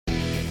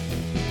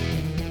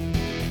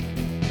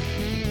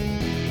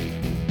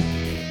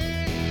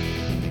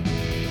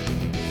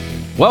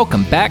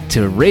Welcome back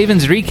to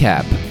Ravens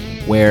Recap,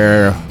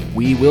 where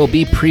we will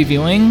be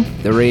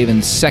previewing the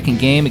Ravens' second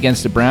game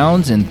against the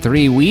Browns in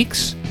 3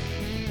 weeks.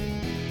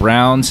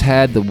 Browns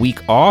had the week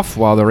off,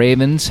 while the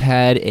Ravens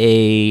had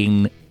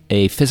a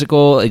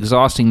physical,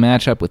 exhausting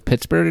matchup with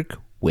Pittsburgh,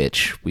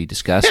 which we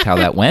discussed how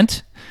that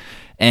went.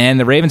 And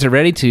the Ravens are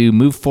ready to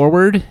move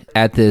forward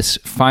at this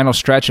final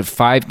stretch of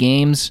 5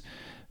 games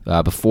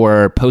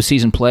before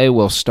postseason play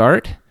will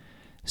start.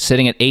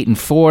 Sitting at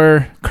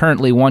 8-4,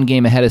 currently 1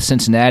 game ahead of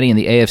Cincinnati in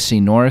the AFC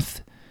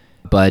North,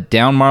 but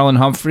down Marlon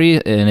Humphrey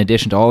in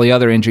addition to all the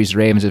other injuries the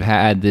Ravens have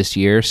had this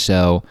year.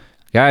 So,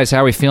 guys,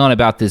 how are we feeling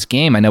about this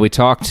game? I know we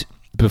talked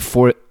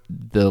before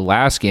the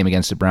last game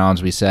against the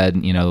Browns. We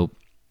said,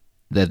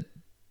 that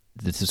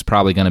this is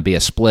probably going to be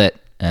a split,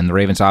 and the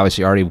Ravens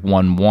obviously already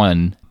won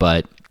 1,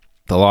 but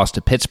the loss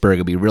to Pittsburgh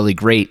would be really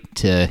great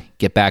to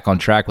get back on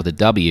track with a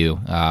W.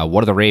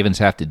 What do the Ravens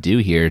have to do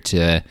here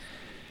to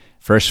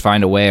first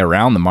find a way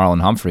around the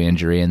Marlon Humphrey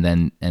injury, and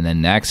then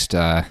next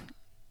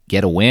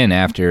get a win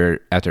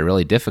after a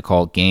really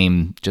difficult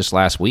game just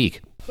last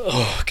week?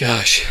 Oh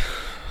gosh.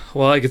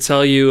 Well, I could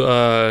tell you,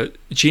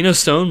 Geno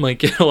Stone might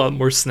get a lot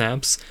more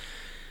snaps.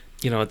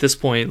 At this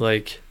point,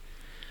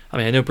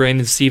 I know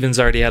Brandon Stevens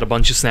already had a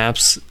bunch of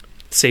snaps,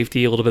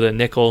 safety, a little bit of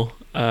nickel.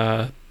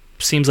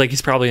 Seems like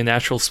he's probably a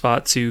natural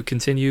spot to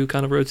continue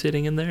kind of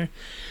rotating in there.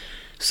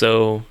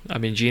 So,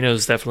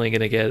 Geno's definitely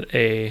going to get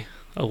a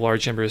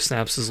large number of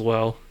snaps as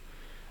well.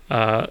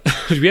 Do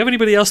we have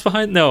anybody else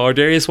behind? No,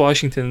 Ardarius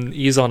Washington,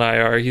 he's on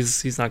IR.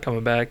 He's not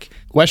coming back.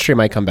 Westry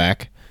might come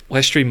back.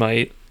 Westry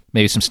might.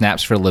 Maybe some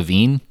snaps for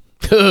Levine?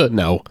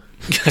 No.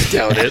 I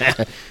doubt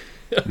it.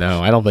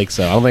 No, I don't think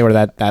so. I don't think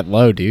we're that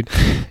low, dude.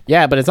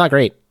 Yeah, but it's not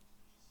great.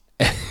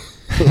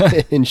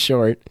 In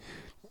short,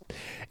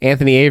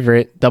 Anthony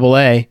Averett,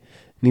 AA,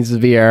 needs to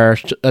be our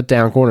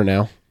shutdown corner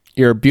now.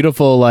 You're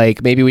beautiful,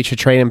 maybe we should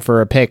trade him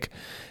for a pick.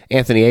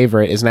 Anthony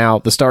Averett is now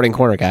the starting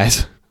corner,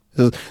 guys.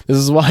 This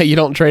is why you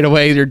don't trade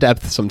away your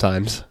depth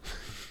sometimes.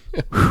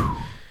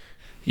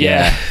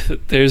 Yeah, I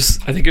think there's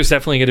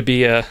definitely going to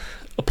be a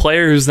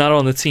player who's not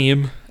on the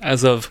team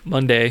as of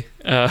Monday,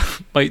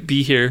 might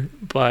be here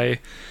by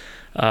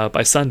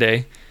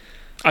Sunday.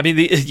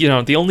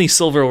 The only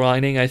silver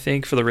lining I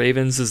think for the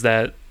Ravens is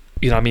that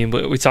we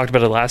talked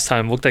about it last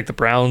time. It looked like the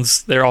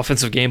Browns, their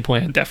offensive game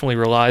plan definitely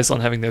relies on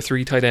having their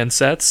 3 tight end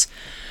sets.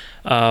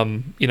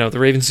 The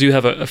Ravens do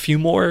have a few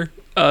more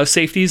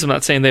safeties. I'm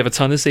not saying they have a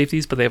ton of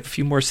safeties, but they have a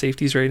few more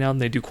safeties right now than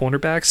they do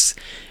cornerbacks.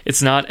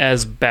 It's not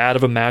as bad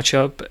of a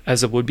matchup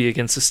as it would be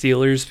against the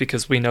Steelers,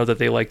 because we know that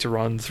they like to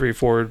run 3 or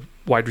 4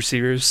 wide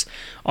receivers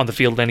on the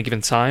field at any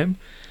given time,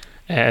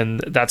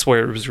 and that's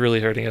where it was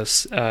really hurting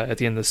us at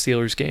the end of the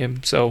Steelers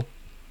game. So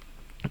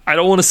I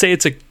don't want to say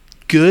it's a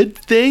good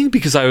thing,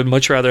 because I would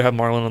much rather have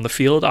Marlon on the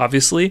field,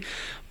 obviously,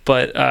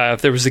 but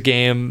if there was a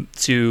game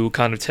to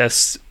kind of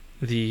test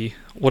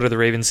what are the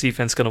Ravens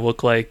defense going to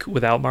look like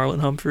without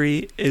Marlon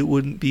Humphrey, it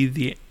wouldn't be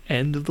the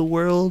end of the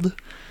world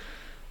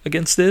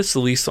against this,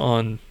 at least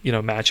on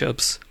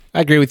matchups.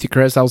 I agree with you,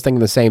 Chris. I was thinking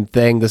the same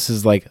thing. This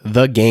is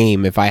the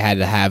game if I had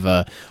to have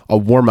a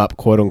warm-up,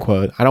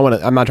 quote-unquote.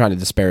 I'm not trying to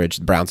disparage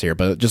the Browns here,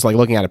 but just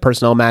looking at a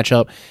personnel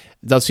matchup,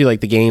 it does feel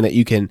like the game that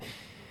you can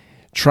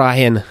try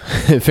and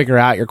figure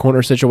out your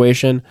corner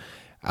situation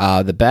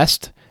the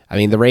best.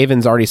 The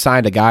Ravens already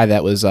signed a guy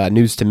that was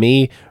news to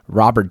me.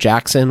 Robert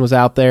Jackson was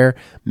out there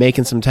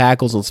making some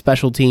tackles on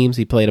special teams.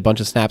 He played a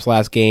bunch of snaps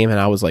last game, and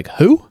I was like,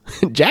 who?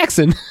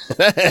 Jackson?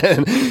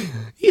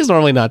 He's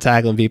normally not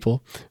tackling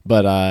people.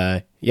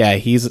 But,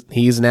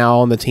 he's now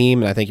on the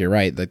team, and I think you're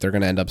right. They're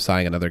going to end up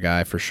signing another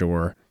guy for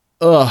sure.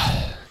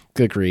 Ugh,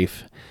 good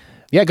grief.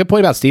 Yeah, good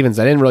point about Stevens.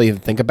 I didn't really even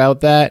think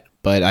about that,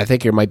 but I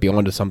think you might be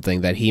onto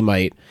something that he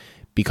might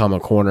become a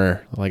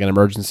corner, like an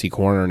emergency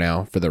corner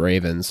now for the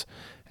Ravens.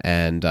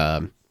 And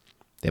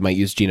they might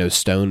use Geno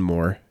Stone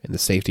more in the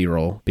safety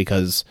role,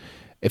 because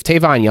if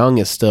Tavon Young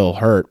is still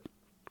hurt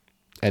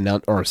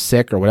or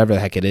sick or whatever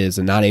the heck it is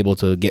and not able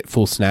to get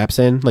full snaps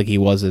in like he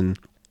was in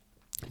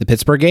the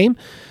Pittsburgh game,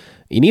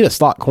 you need a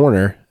slot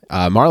corner.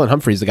 Marlon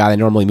Humphrey's the guy that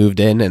normally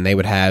moved in, and they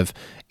would have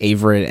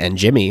Averett and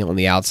Jimmy on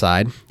the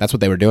outside. That's what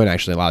they were doing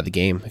actually a lot of the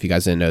game. If you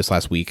guys didn't notice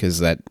last week, is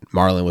that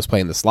Marlon was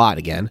playing the slot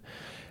again.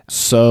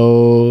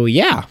 So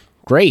yeah,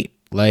 great.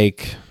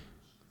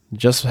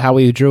 Just how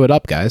we drew it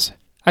up, guys.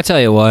 I tell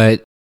you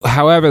what,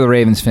 however the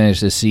Ravens finish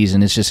this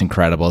season, it's just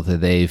incredible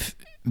that they've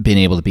been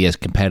able to be as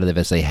competitive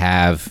as they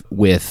have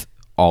with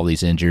all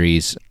these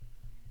injuries.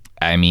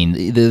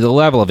 The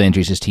level of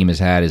injuries this team has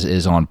had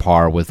is on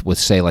par with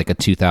say, a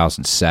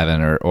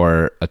 2007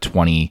 or a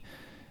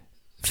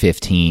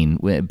 2015.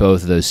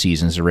 Both of those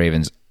seasons, the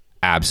Ravens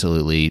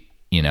absolutely,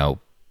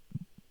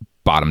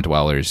 bottom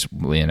dwellers,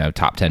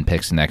 top 10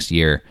 picks the next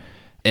year.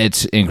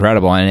 It's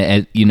incredible.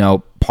 And,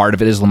 part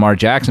of it is Lamar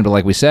Jackson, but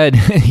like we said,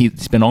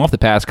 he's been off the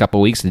past couple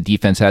of weeks. The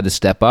defense had to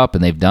step up,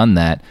 and they've done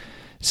that.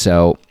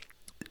 So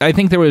I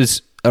think there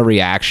was a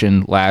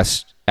reaction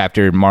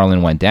after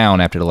Marlon went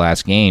down after the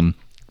last game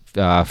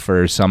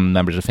for some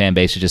members of the fan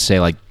base to just say,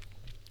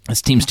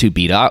 this team's too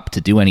beat up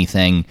to do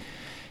anything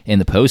in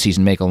the postseason,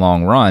 make a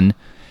long run.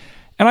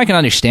 And I can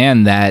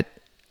understand that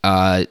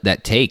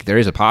that take. There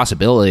is a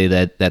possibility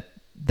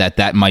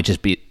that might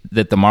just be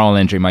that the Marlon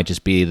injury might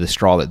just be the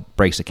straw that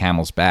breaks the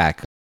camel's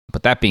back.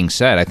 But that being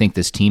said, I think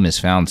this team has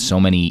found so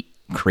many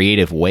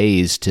creative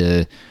ways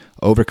to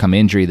overcome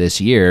injury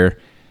this year.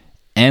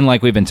 And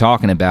like we've been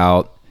talking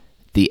about,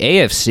 the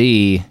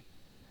AFC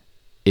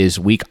is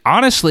weak.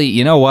 Honestly,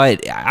 you know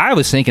what? I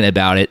was thinking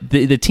about it.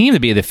 The team to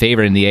be the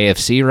favorite in the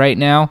AFC right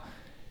now,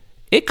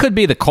 it could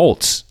be the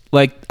Colts.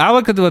 Like, I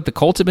look at what the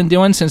Colts have been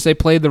doing since they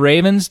played the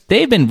Ravens.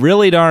 They've been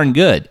really darn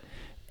good.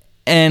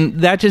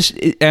 And I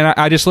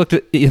just looked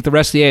at the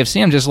rest of the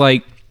AFC. I'm just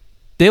like,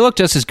 they look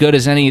just as good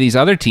as any of these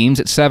other teams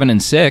at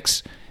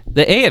 7-6.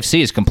 The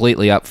AFC is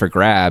completely up for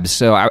grabs.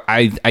 So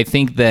I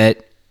think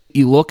that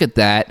you look at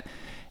that,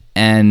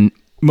 and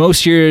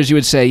most years you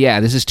would say, yeah,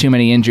 this is too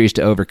many injuries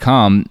to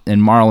overcome,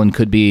 and Marlon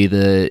could be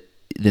the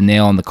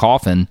nail in the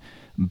coffin.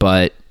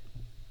 But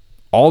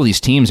all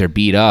these teams are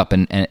beat up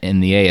in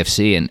the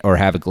AFC or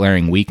have a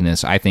glaring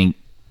weakness. I think,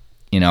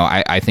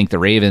 I think the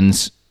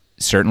Ravens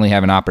certainly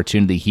have an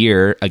opportunity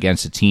here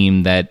against a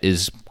team that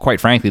is,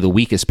 quite frankly, the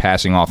weakest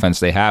passing offense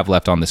they have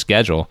left on the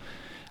schedule,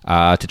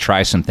 to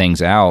try some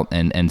things out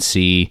and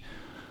see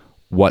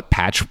what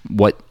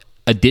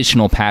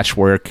additional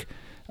patchwork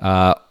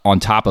on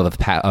top of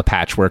a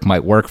patchwork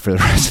might work for the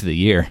rest of the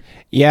year.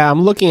 Yeah,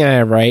 I'm looking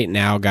at it right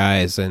now,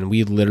 guys, and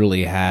we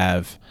literally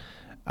have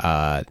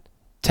 $10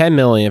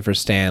 million for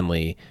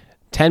Stanley,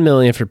 $10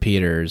 million for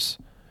Peters,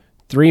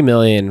 $3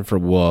 million for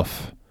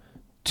Wolf,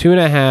 $2.5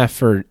 million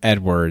for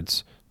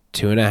Edwards,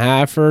 $2.5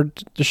 million for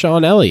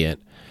Deshaun Elliott,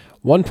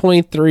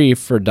 $1.3 million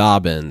for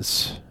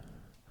Dobbins.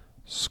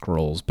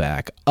 Scrolls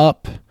back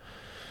up.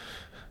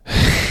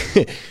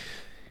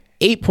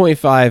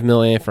 $8.5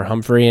 million for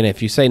Humphrey, and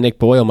if you say Nick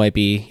Boyle might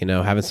be,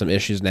 having some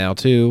issues now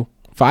too,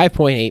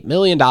 $5.8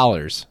 million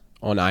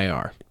on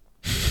IR.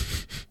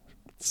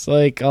 It's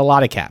like a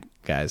lot of cap,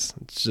 guys.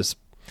 It's just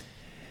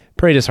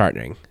pretty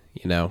disheartening,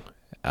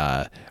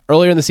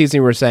 Earlier in the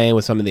season, we were saying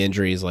with some of the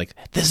injuries, like,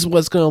 this is what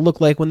it's going to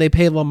look like when they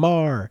pay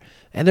Lamar,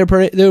 and they're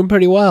doing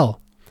pretty well.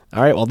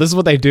 All right, well, this is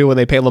what they do when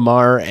they pay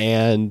Lamar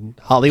and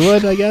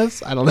Hollywood, I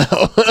guess. I don't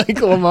know.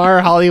 Like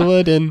Lamar,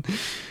 Hollywood, and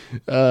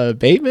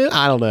Bateman?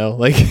 I don't know.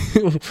 Like,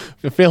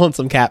 we're feeling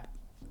some cap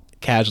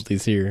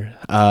casualties here.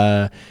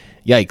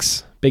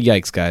 Yikes. Big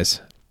yikes,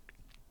 guys.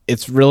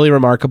 It's really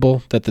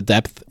remarkable that the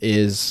depth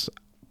is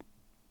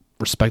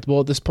respectable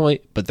at this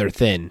point, but they're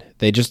thin.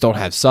 They just don't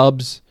have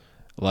subs.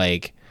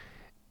 Like,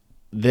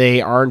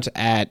 they aren't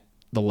at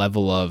the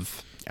level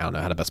of, I don't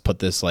know how to best put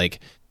this, like,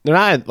 they're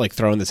not like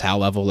throwing this Hal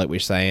level that we're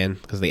saying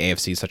because the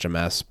AFC is such a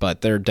mess, but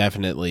they're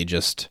definitely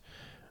just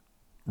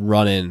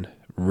running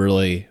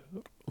really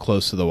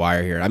close to the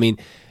wire here. I mean,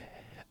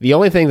 the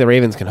only thing the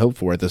Ravens can hope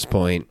for at this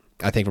point,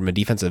 I think from a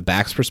defensive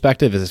backs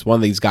perspective, is one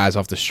of these guys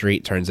off the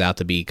street turns out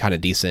to be kind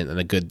of decent and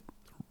a good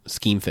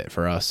scheme fit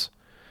for us.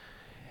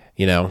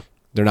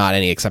 They're not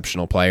any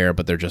exceptional player,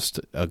 but they're just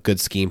a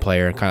good scheme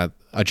player, kind of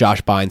a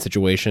Josh Bynes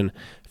situation,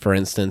 for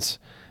instance.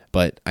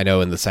 But I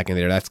know in the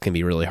secondary, that's going to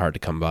be really hard to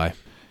come by.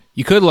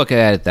 You could look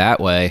at it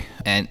that way,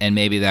 and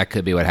maybe that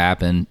could be what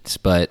happens.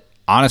 But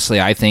honestly,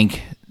 I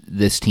think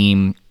this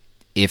team,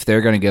 if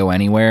they're going to go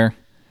anywhere,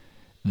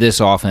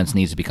 this offense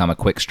needs to become a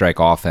quick strike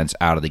offense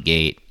out of the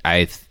gate.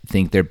 I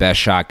think their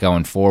best shot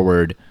going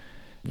forward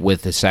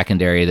with the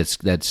secondary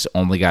that's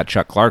only got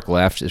Chuck Clark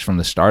left is from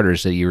the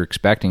starters that you were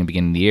expecting at the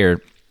beginning of the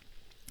year,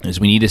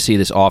 is we need to see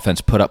this offense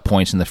put up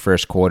points in the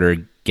first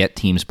quarter, get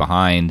teams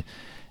behind,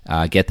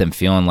 get them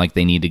feeling like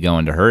they need to go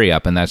into hurry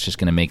up, and that's just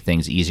going to make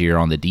things easier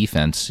on the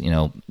defense.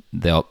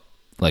 They'll,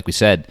 like we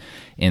said,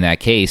 in that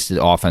case,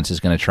 the offense is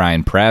going to try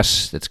and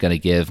press. That's going to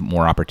give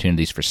more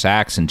opportunities for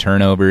sacks and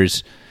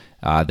turnovers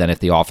than if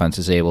the offense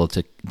is able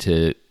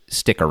to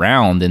stick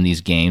around in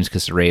these games,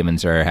 because the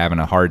Ravens are having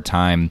a hard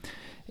time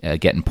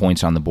getting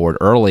points on the board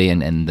early,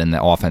 and then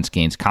the offense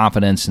gains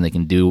confidence and they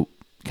can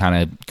kind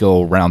of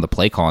go around the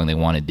play calling they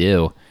want to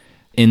do.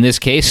 In this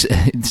case,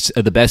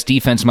 the best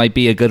defense might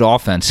be a good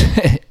offense.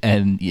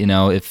 And,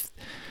 if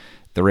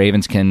the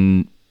Ravens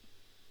can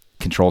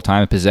control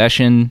time of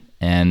possession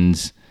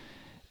and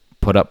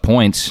put up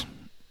points,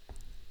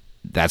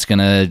 that's going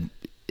to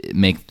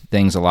make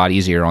things a lot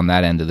easier on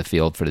that end of the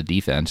field for the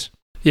defense.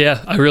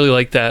 Yeah, I really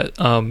like that.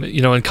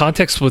 In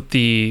context with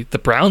the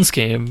Browns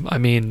game, I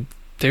mean,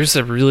 there's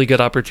a really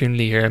good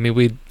opportunity here. I mean,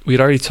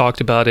 we'd already talked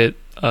about it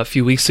a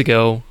few weeks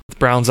ago. The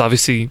Browns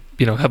obviously,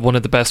 have one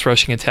of the best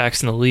rushing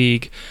attacks in the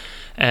league,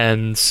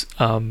 and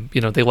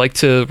they like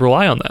to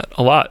rely on that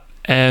a lot.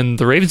 And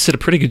the Ravens did a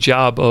pretty good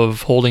job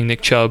of holding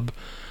Nick Chubb,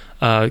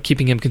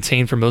 keeping him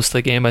contained for most of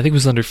the game. I think it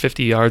was under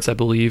 50 yards, I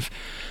believe.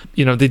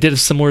 They did a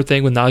similar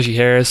thing with Najee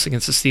Harris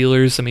against the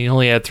Steelers. I mean, he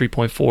only had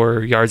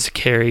 3.4 yards to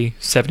carry,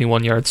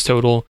 71 yards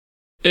total.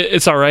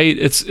 It's all right.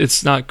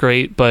 It's not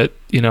great, but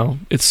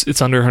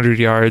it's under 100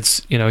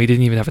 yards. He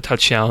didn't even have a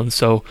touchdown.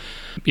 So,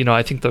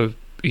 I think the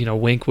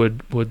Wink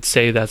would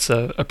say that's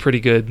a pretty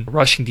good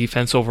rushing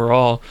defense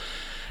overall.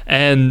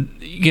 And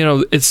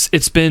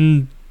it's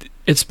been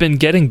it's been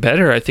getting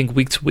better. I think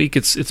week to week,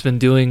 it's been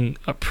doing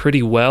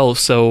pretty well.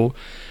 So,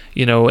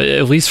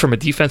 at least from a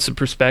defensive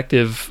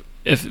perspective,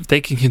 if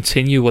they can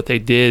continue what they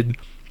did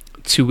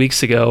 2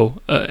 weeks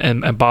ago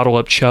and bottle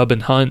up Chubb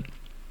and Hunt,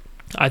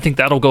 I think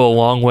that'll go a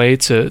long way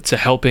to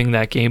helping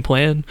that game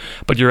plan.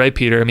 But you're right,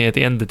 Peter. I mean, at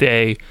the end of the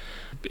day,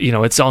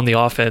 it's on the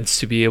offense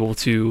to be able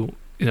to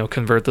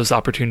convert those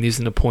opportunities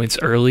into points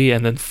early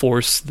and then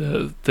force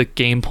the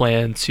game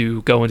plan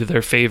to go into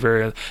their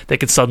favor. They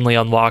could suddenly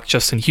unlock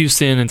Justin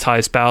Houston and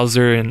Tyus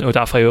Bowser and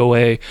Odafe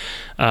Owe,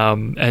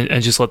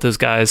 and just let those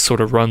guys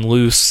sort of run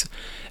loose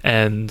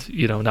and,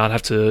 not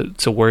have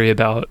to worry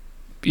about,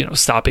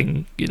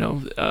 stopping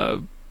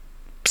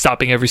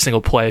every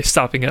single play,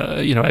 stopping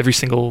every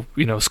single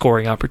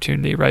scoring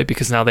opportunity, right?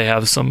 Because now they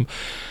have some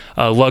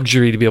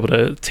luxury to be able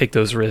to take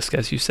those risks,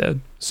 as you said.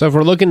 So if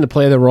we're looking to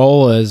play the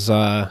role as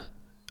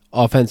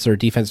offense or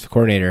defensive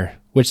coordinator,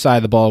 which side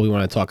of the ball we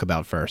want to talk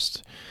about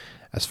first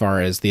as far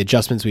as the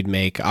adjustments we'd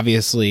make?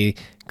 Obviously,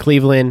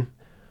 Cleveland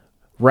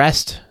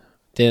rest,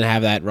 didn't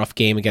have that rough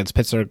game against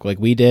Pittsburgh like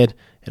we did,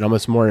 and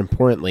almost more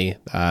importantly,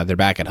 they're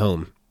back at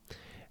home.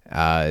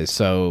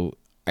 So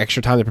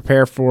extra time to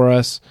prepare for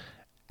us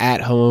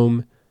at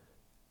home.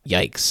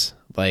 Yikes.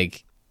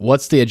 Like,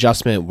 what's the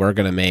adjustment we're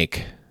going to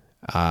make?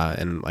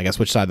 And I guess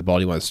which side of the ball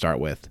do you want to start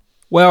with?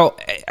 Well,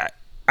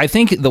 I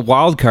think the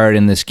wild card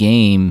in this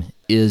game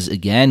is,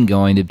 again,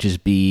 going to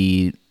just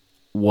be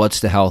what's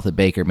the health of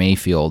Baker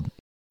Mayfield.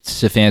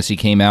 Stefanski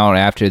came out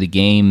after the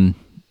game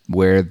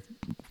where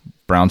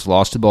Browns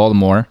lost to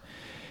Baltimore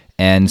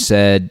and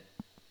said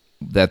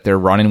that they're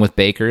running with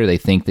Baker. They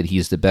think that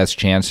he's the best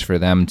chance for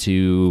them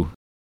to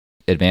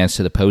advance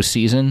to the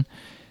postseason.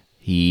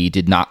 He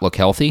did not look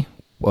healthy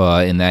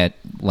in that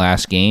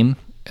last game.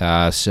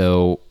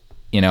 So,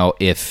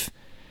 if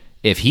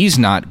he's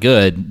not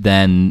good,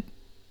 then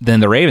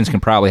the Ravens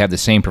can probably have the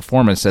same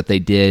performance that they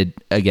did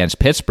against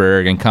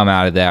Pittsburgh and come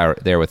out of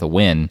there with a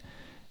win.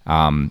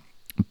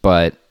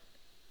 But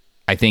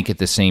I think at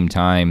the same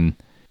time,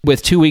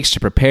 with 2 weeks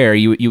to prepare,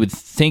 you would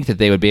think that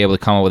they would be able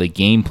to come up with a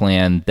game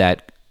plan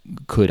that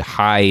could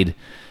hide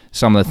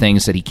some of the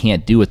things that he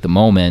can't do at the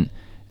moment,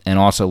 and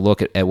also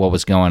look at what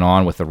was going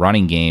on with the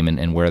running game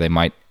and where they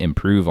might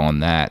improve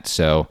on that.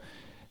 So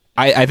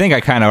I think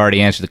I kind of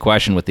already answered the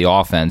question with the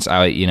offense.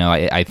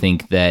 I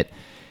think that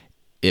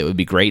it would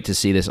be great to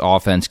see this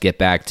offense get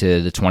back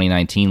to the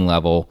 2019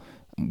 level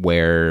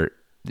where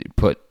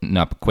putting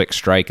up a quick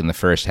strike in the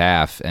first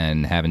half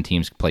and having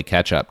teams play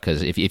catch up.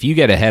 Because if you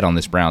get ahead on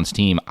this Browns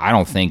team, I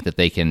don't think that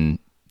they can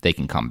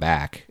come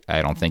back.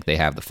 I don't think they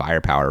have the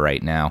firepower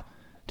right now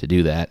to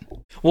do that.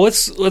 Well,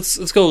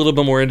 let's go a little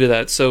bit more into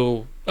that.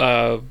 So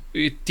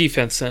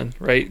defense then,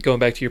 right? Going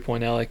back to your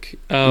point, Alec.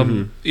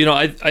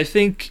 I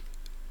think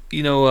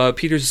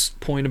Peter's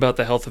point about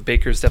the health of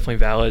Baker is definitely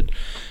valid.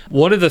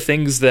 One of the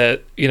things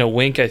that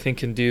Wink I think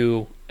can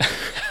do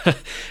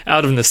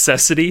out of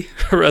necessity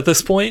at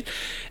this point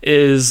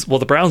is, well,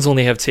 the Browns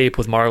only have tape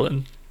with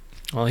Marlon.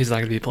 Well, he's not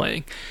going to be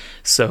playing.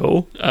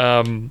 So,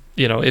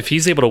 if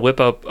he's able to whip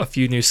up a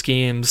few new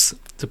schemes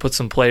to put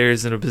some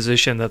players in a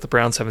position that the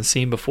Browns haven't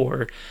seen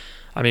before,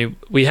 I mean,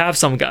 we have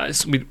some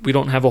guys. We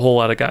don't have a whole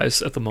lot of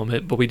guys at the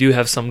moment, but we do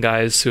have some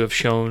guys who have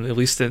shown, at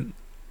least in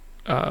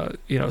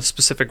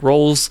specific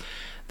roles,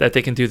 that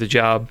they can do the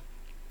job.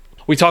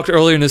 We talked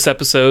earlier in this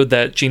episode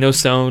that Geno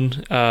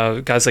Stone,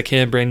 guys like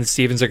him, Brandon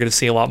Stevens, are going to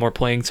see a lot more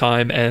playing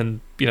time,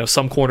 and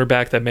some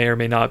cornerback that may or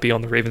may not be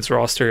on the Ravens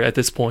roster at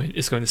this point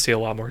is going to see a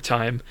lot more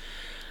time.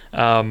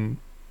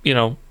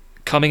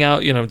 Coming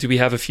out, do we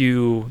have a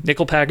few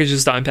nickel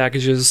packages, dime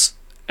packages,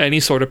 any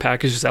sort of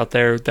packages out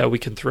there that we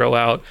can throw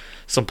out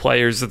some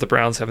players that the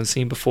Browns haven't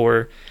seen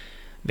before,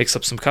 mix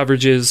up some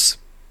coverages,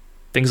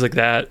 things like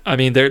that? I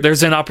mean,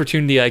 there's an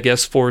opportunity, I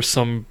guess, for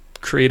some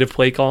creative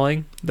play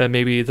calling that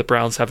maybe the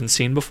Browns haven't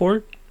seen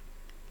before.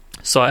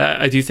 So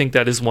I do think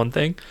that is one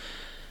thing.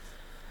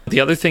 The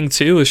other thing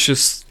too is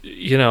just,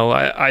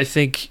 I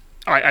think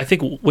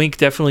Wink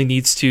definitely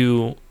needs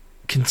to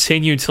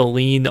continue to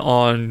lean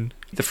on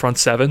the front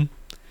seven.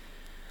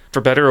 For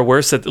better or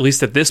worse, at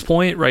least at this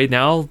point right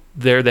now,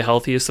 they're the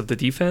healthiest of the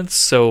defense.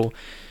 So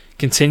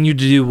continue to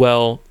do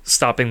well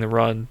stopping the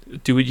run.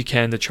 Do what you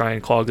can to try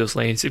and clog those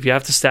lanes. If you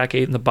have to stack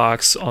 8 in the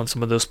box on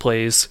some of those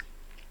plays,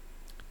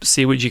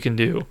 see what you can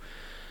do.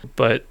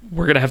 But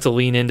we're going to have to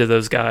lean into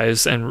those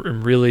guys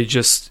and really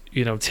just,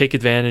 take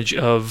advantage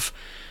of,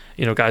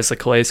 guys like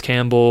Calais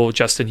Campbell,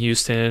 Justin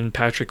Houston,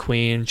 Patrick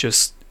Queen.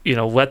 Just,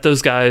 let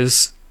those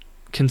guys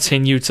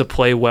continue to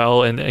play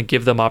well and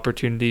give them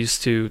opportunities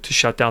to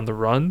shut down the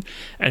run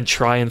and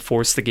try and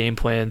force the game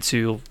plan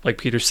to, like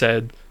Peter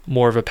said,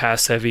 more of a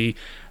pass heavy.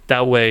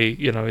 That way,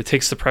 it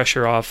takes the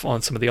pressure off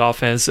on some of the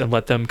offense and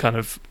let them kind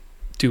of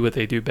do what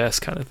they do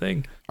best, kind of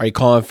thing. Are you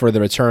calling for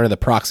the return of the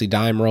proxy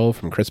dime roll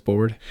from Chris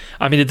Board?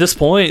 I mean, at this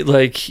point,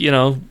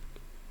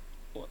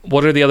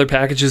 what are the other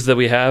packages that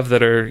we have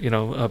that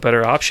are,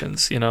 better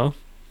options?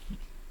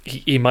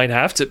 He might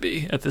have to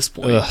be at this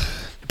point. Ugh.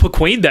 Put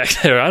Queen back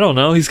there. I don't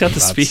know. He's got the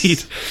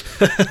speed.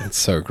 That's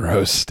so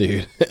gross,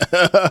 dude.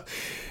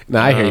 No,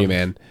 I hear you,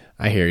 man.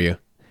 I hear you.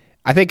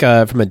 I think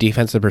from a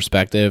defensive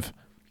perspective,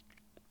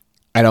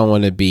 I don't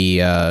want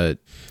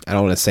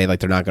to say like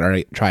they're not going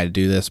to try to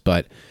do this,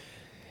 but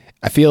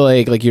I feel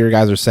like your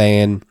guys are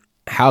saying,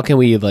 how can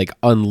we like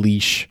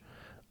unleash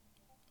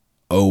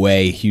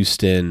OA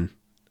Houston?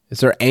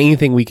 Is there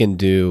anything we can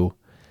do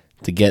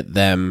to get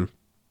them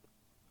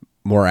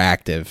more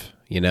active?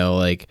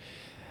 Like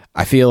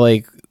I feel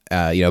like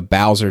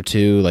Bowser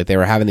too, like they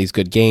were having these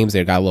good games.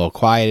 They got a little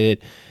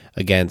quieted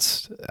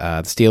against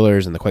the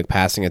Steelers and the quick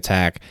passing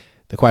attack.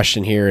 The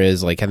question here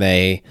is, like, can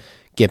they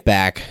get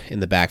back in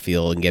the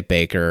backfield and get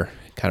Baker,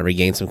 kind of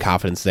regain some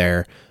confidence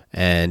there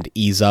and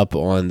ease up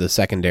on the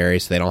secondary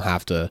so they don't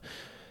have to,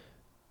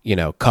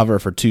 cover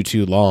for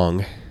too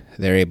long.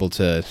 They're able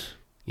to,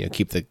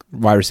 keep the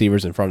wide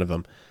receivers in front of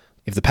them.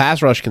 If the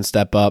pass rush can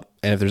step up,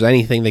 and if there's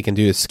anything they can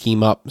do to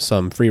scheme up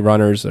some free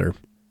runners or,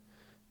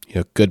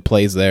 good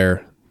plays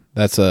there,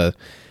 that's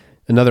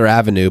another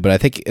avenue. But I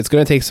think it's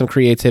going to take some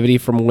creativity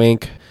from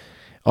Wink.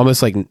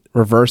 Almost like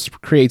reverse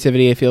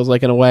creativity, it feels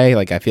like, in a way.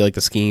 Like I feel like the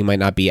scheme might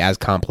not be as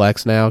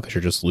complex now because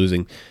you're just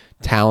losing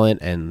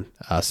talent and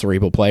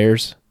cerebral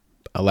players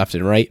left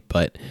and right.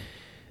 But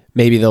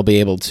maybe they'll be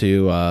able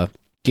to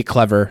get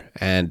clever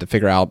and to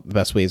figure out the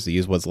best ways to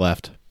use what's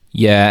left.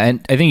 Yeah,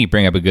 and I think you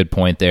bring up a good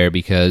point there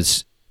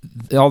because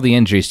all the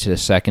injuries to the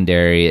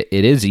secondary,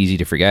 it is easy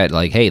to forget.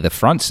 Like, hey, the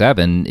front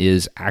seven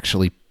is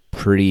actually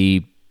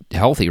pretty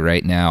healthy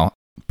right now.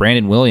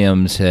 Brandon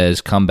Williams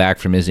has come back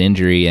from his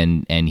injury,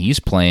 and he's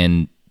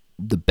playing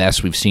the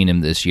best we've seen him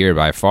this year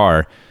by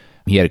far.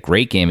 He had a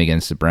great game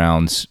against the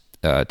Browns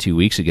 2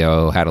 weeks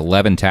ago, had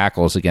 11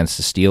 tackles against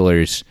the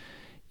Steelers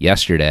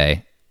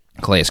yesterday.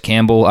 Calais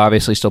Campbell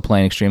obviously still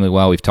playing extremely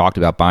well. We've talked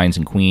about Bynes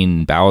and Queen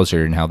and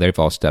Bowser and how they've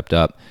all stepped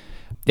up.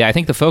 Yeah, I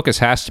think the focus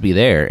has to be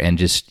there and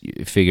just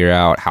figure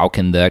out how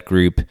can that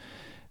group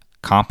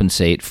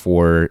compensate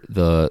for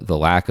the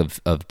lack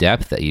of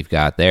depth that you've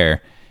got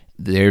there.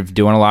 They're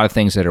doing a lot of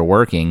things that are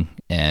working,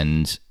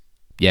 and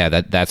yeah,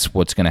 that's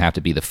what's going to have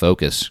to be the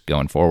focus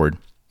going forward.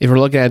 If we're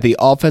looking at the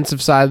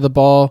offensive side of the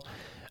ball,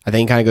 I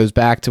think it kind of goes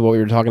back to what we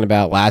were talking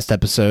about last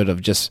episode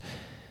of just,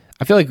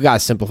 I feel like we got to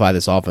simplify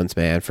this offense,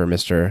 man, for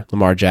Mr.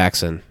 Lamar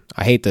Jackson.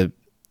 I hate to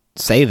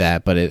say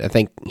that, but I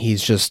think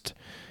he's just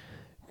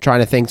trying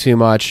to think too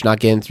much, not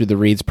getting through the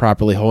reads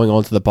properly, holding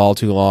on to the ball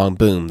too long.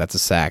 Boom, that's a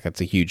sack. That's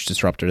a huge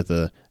disruptor to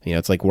the,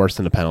 it's like worse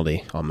than a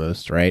penalty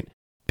almost, right?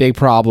 Big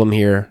problem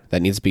here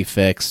that needs to be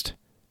fixed,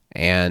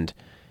 and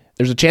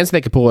there's a chance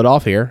they could pull it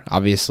off here,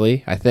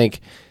 obviously. I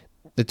think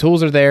the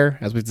tools are there,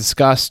 as we've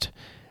discussed,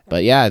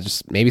 but yeah,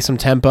 just maybe some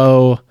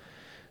tempo, a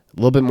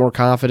little bit more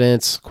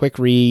confidence, quick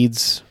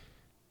reads.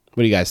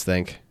 What do you guys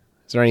think?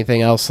 Is there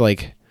anything else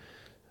like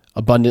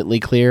abundantly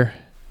clear?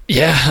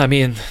 Yeah, I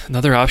mean,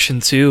 another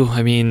option too.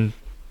 I mean,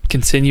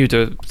 continue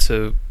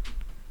to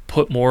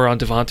put more on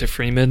Devonta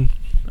Freeman.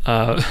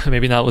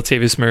 Maybe not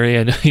Latavius Murray.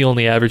 I know he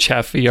only averaged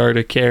half a yard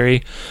a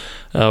carry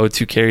with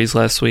 2 carries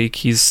last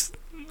week.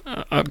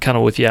 I'm kind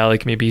of with you,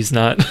 Alec. Maybe he's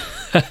not.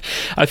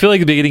 I feel like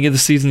at the beginning of the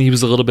season he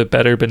was a little bit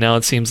better, but now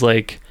it seems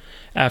like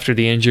after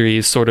the injury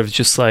he's sort of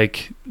just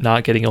like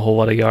not getting a whole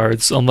lot of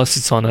yards unless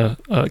it's on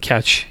a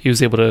catch. He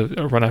was able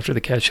to run after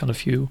the catch on a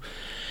few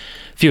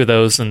of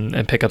those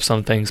and pick up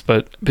some things,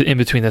 but in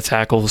between the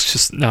tackles,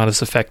 just not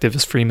as effective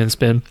as Freeman's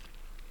been.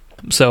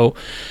 So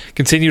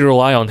continue to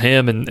rely on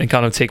him and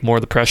kind of take more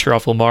of the pressure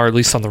off Lamar, at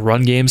least on the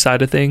run game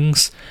side of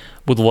things.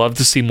 Would love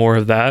to see more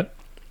of that.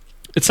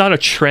 It's not a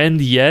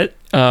trend yet.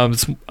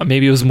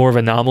 Maybe it was more of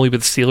an anomaly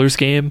with the Steelers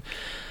game.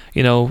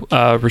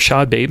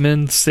 Rashad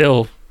Bateman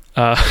still,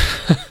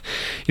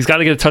 he's got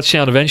to get a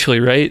touchdown eventually,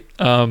 right?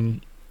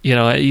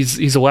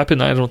 He's a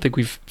weapon I don't think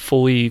we've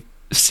fully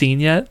seen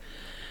yet.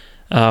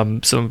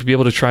 So to be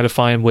able to try to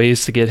find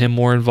ways to get him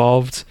more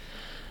involved,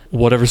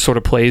 whatever sort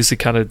of plays to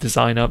kind of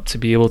design up to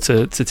be able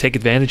to take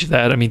advantage of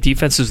that. I mean,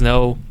 defenses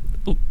know,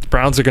 the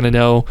Browns are going to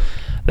know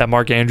that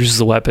Mark Andrews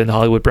is a weapon,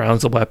 Hollywood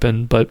Brown's a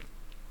weapon, but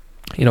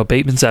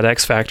Bateman's that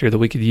X factor that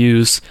we could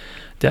use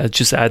to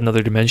just add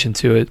another dimension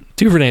to it.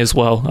 Duvernay as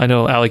well. I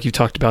know, Alec, you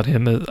talked about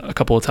him a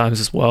couple of times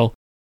as well.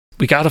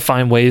 We got to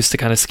find ways to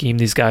kind of scheme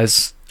these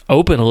guys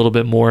open a little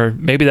bit more.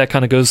 Maybe that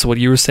kind of goes to what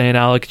you were saying,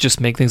 Alec, just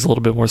make things a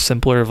little bit more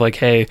simpler of like,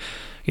 hey,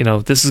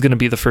 this is going to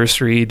be the first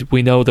read.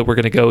 We know that we're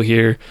going to go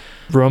here.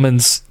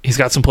 Roman's, he's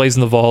got some plays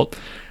in the vault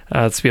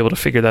to be able to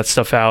figure that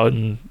stuff out.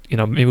 And,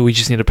 maybe we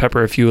just need to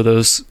pepper a few of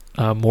those,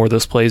 more of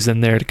those plays in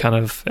there to kind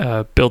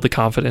of build the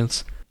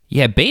confidence.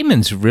 Yeah,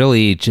 Bateman's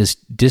really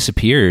just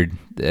disappeared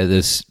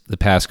the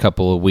past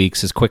couple of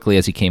weeks as quickly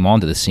as he came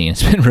onto the scene.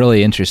 It's been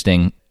really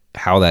interesting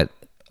how that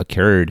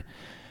occurred.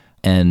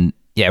 And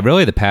yeah,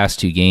 really the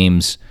past 2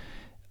 games,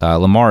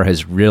 Lamar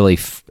has really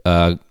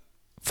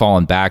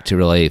fallen back to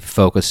really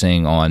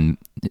focusing on,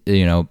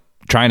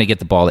 trying to get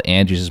the ball to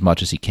Andrews as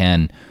much as he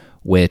can,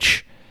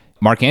 which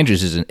Mark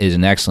Andrews is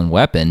an excellent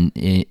weapon.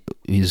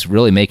 He's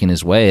really making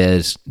his way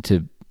as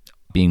to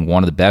being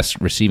one of the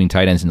best receiving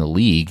tight ends in the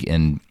league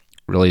and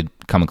really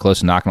coming close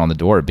to knocking on the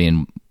door of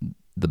being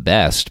the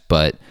best.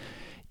 But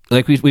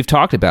like we've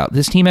talked about,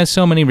 this team has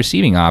so many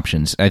receiving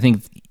options. I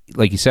think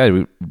like you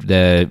said,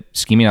 the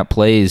scheming up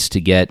plays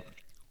to get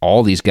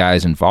all these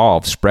guys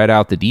involved, spread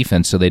out the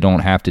defense so they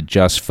don't have to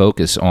just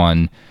focus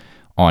on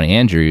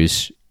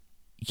Andrews,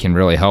 can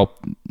really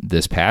help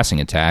this passing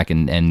attack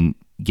and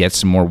get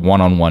some more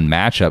one-on-one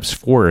matchups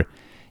for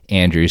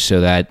Andrews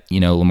so that,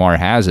 Lamar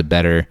has a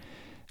better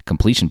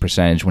completion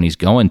percentage when he's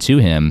going to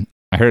him.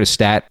 I heard a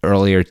stat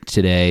earlier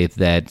today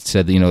that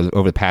said that,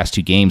 over the past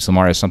 2 games,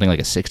 Lamar has something like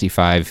a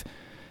 65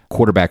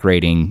 quarterback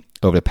rating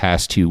over the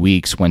past 2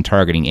 weeks when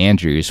targeting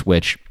Andrews,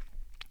 which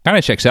kind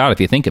of checks out if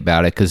you think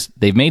about it, because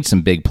they've made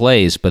some big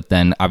plays, but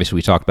then obviously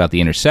we talked about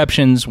the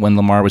interceptions when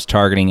Lamar was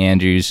targeting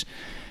Andrews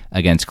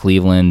against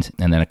Cleveland,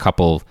 and then a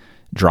couple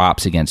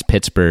drops against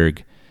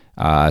Pittsburgh.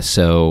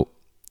 So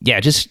yeah,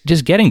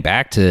 just getting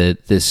back to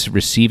this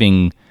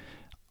receiving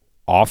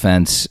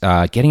offense,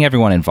 getting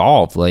everyone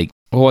involved. Like,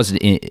 what was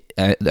it?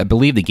 I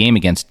believe the game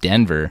against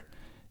Denver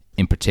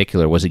in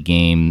particular was a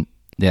game.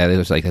 Yeah, there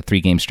was like a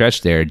 3-game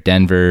stretch there.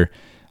 Denver,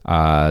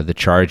 the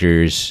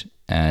Chargers,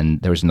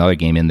 and there was another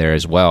game in there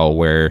as well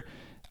where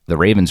the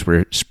Ravens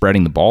were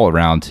spreading the ball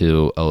around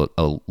to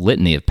a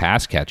litany of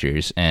pass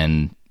catchers,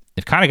 and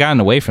they've kind of gotten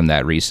away from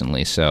that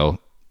recently. So,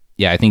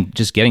 yeah, I think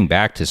just getting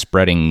back to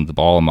spreading the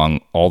ball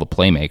among all the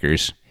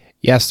playmakers.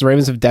 Yes, the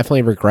Ravens have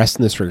definitely regressed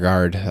in this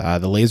regard.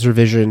 The laser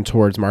vision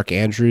towards Mark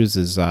Andrews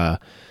is, I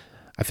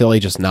feel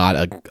like, just not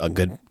a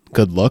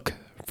good look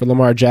for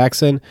Lamar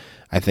Jackson.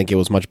 I think it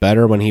was much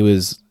better when he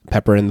was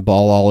peppering the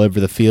ball all over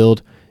the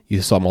field.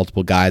 You saw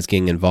multiple guys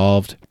getting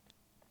involved.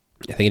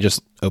 I think it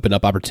just opened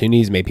up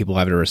opportunities, made people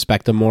have to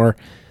respect him more.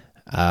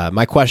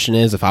 My question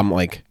is, if I'm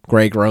like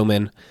Greg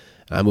Roman,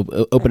 I'm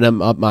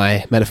opening up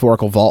my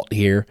metaphorical vault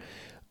here,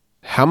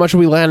 how much are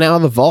we letting out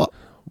of the vault?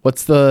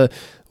 What's the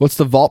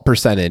vault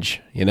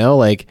percentage?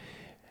 Like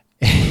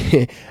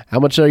how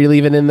much are you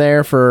leaving in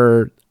there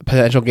for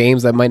potential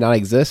games that might not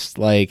exist?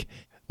 Like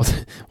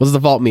what's the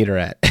vault meter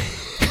at?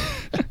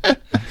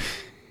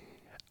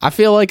 I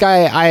feel like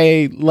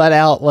I let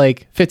out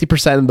like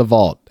 50% of the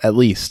vault at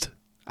least.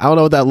 I don't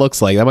know what that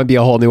looks like. That might be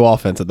a whole new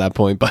offense at that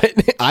point, but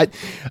I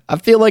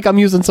feel like I'm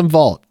using some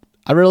vault.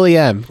 I really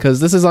am, because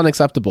this is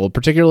unacceptable,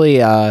 particularly,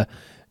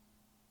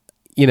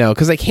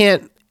 because I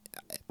can't,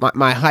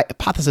 my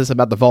hypothesis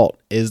about the vault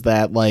is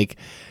that, like,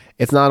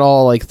 it's not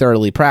all, like,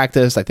 thoroughly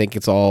practiced. I think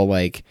it's all,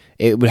 like,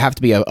 it would have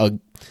to be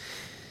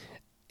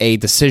a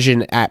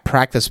decision at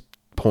practice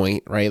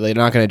point, right? They're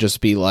not going to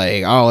just be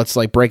like, oh, let's,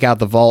 like, break out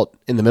the vault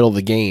in the middle of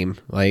the game.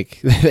 Like,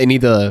 they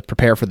need to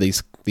prepare for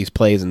these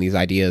plays and these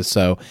ideas,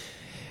 so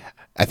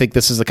I think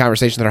this is the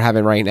conversation they're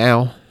having right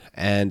now,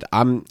 and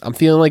I'm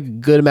feeling like a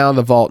good amount of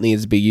the vault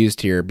needs to be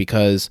used here,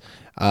 because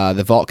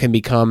the vault can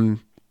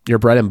become your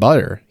bread and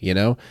butter,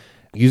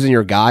 using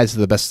your guys to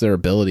the best of their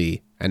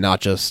ability and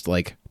not just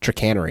like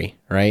chicanery,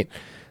 right?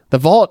 The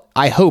vault,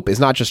 I hope,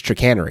 is not just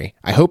chicanery.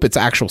 I hope it's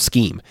actual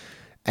scheme,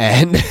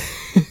 and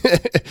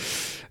it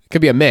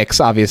could be a mix,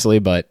 obviously,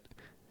 but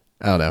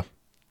I don't know.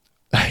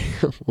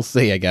 We'll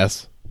see, I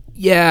guess.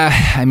 Yeah,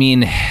 I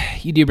mean,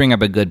 you do bring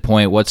up a good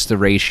point. What's the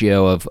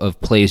ratio of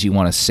plays you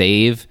want to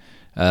save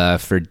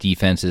for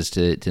defenses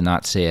to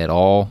not say at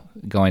all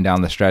going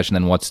down the stretch? And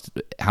then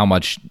how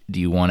much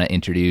do you want to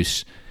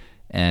introduce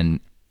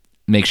and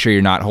make sure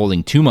you're not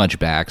holding too much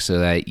back so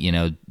that,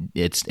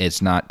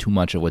 it's not too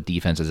much of what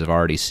defenses have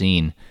already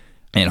seen.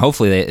 And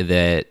hopefully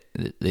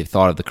they've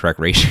thought of the correct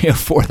ratio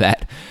for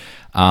that.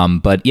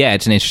 But yeah,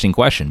 it's an interesting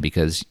question,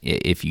 because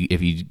if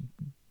you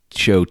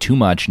show too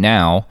much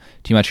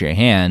of your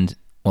hand,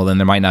 well, then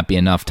there might not be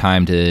enough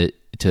time to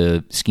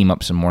scheme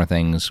up some more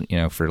things,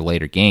 for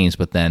later games.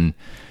 But then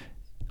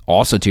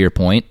also, to your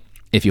point,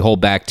 if you hold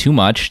back too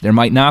much, there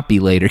might not be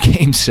later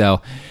games.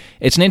 So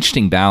it's an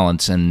interesting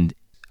balance, and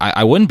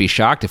I wouldn't be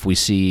shocked if we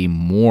see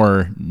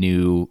more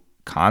new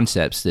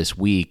concepts this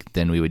week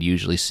than we would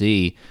usually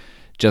see.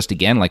 Just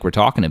again, like we're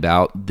talking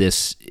about,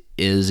 this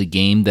is a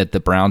game that the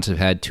Browns have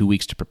had 2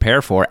 weeks to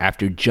prepare for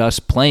after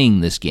just playing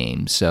this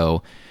game.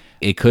 So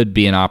it could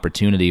be an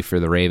opportunity for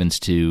the Ravens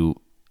to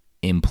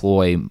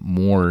employ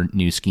more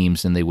new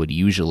schemes than they would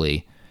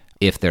usually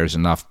if there's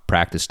enough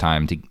practice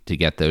time to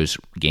get those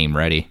game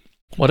ready.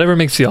 Whatever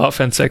makes the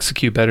offense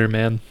execute better,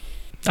 man.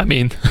 I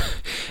mean,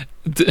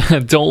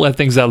 don't let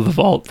things out of the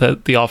vault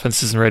that the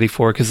offense isn't ready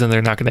for, because then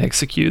they're not going to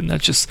execute, and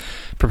that just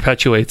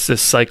perpetuates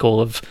this cycle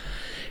of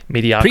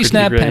mediocrity.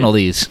 Pre-snap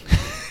penalties.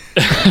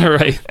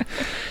 Right.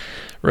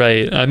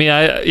 I mean,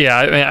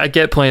 I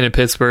get playing in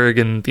Pittsburgh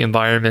and the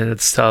environment.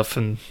 It's tough,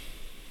 and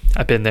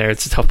I've been there.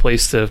 It's a tough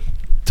place to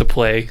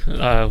play,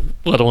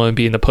 let alone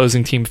be an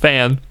opposing team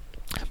fan.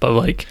 But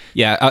like,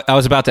 yeah, I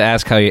was about to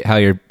ask how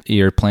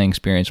your playing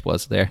experience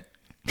was there.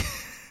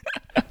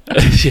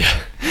 Yeah,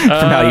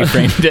 from how you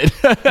framed it.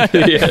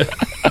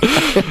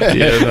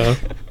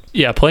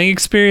 Yeah, playing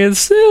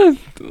experience.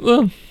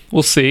 Well,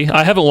 we'll see.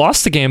 I haven't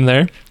lost a game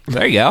there.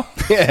 There you go.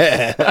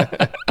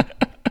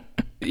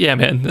 Yeah,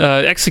 man.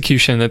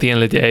 Execution at the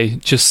end of the day,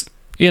 just,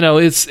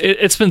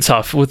 it's been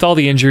tough with all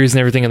the injuries and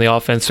everything in the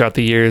offense throughout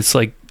the year. It's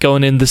like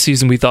going in this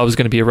season, we thought it was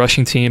going to be a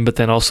rushing team, but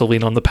then also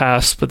lean on the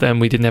pass. But then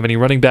we didn't have any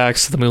running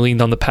backs, so then we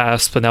leaned on the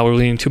pass. But now we're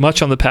leaning too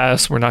much on the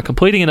pass. We're not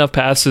completing enough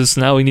passes.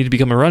 So now we need to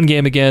become a run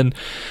game again.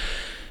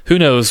 Who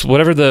knows?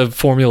 Whatever the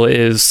formula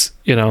is,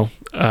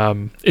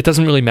 it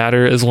doesn't really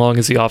matter as long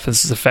as the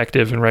offense is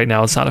effective. And right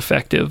now, it's not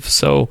effective.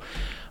 So,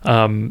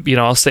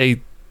 I'll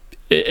say,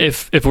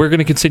 if we're going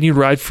to continue to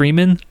ride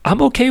Freeman,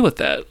 I'm okay with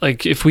that.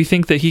 Like, if we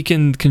think that he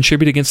can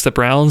contribute against the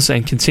Browns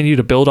and continue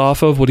to build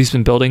off of what he's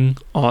been building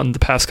on the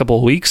past couple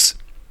of weeks,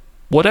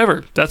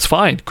 whatever, that's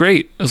fine.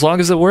 Great. As long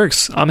as it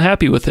works, I'm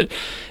happy with it.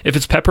 If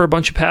it's pepper a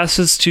bunch of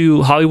passes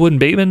to Hollywood and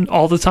Bateman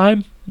all the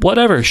time,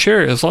 whatever,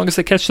 sure. As long as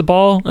they catch the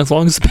ball, as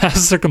long as the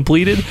passes are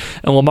completed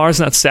and Lamar's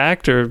not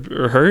sacked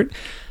or hurt,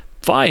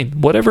 fine.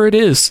 Whatever it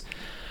is.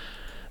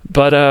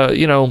 But,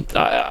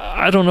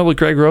 I don't know what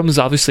Greg Roman's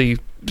obviously,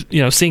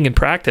 seeing in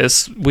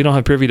practice. We don't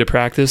have privy to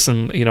practice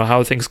and, how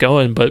are things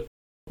going. But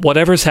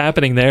whatever's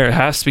happening there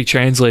has to be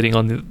translating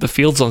on the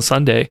fields on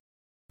Sunday.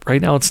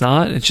 Right now it's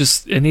not.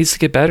 It needs to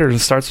get better. It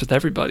starts with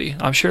everybody.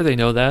 I'm sure they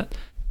know that.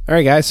 All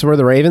right, guys. So we're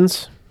the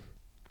Ravens.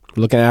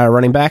 Looking at our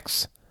running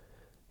backs.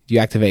 Do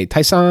you activate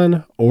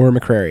Tyson or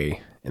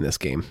McCrary in this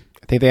game?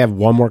 I think they have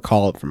one more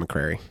call-up from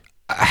McCrary.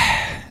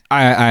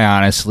 I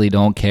honestly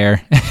don't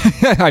care.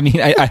 I mean,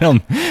 I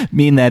don't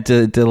mean that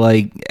to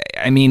like.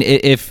 I mean,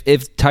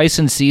 if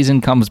Tyson's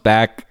season comes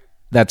back,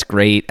 that's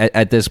great.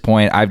 At this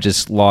point, I've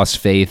just lost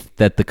faith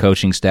that the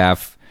coaching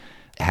staff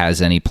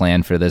has any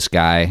plan for this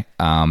guy.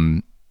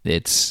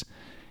 It's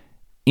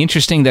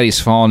interesting that he's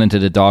fallen into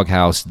the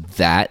doghouse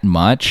that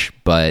much,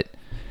 but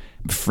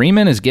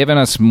Freeman has given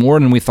us more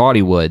than we thought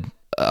he would.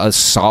 A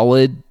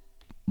solid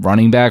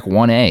running back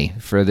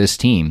 1A for this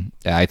team.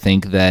 I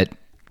think that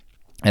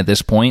at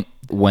this point,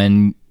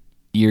 when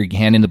you're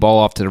handing the ball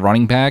off to the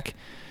running back,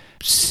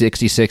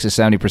 66 to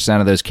 70%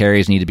 of those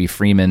carries need to be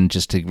Freeman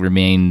just to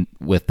remain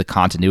with the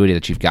continuity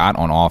that you've got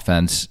on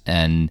offense.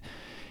 And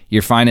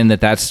you're finding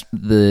that that's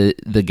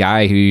the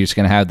guy who's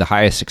going to have the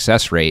highest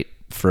success rate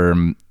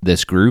from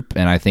this group.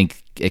 And I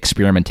think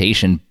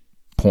experimentation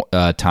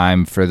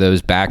time for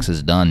those backs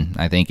is done.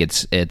 I think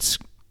it's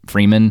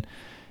Freeman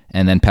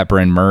and then Pepper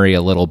and Murray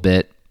a little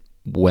bit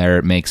where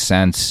it makes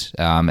sense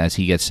as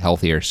he gets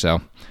healthier.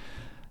 So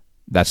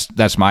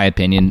that's my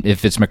opinion.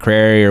 If it's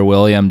McCrary or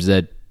Williams,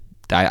 that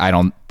I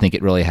don't think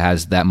it really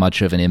has that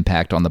much of an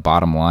impact on the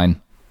bottom line.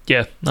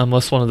 Yeah,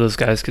 unless one of those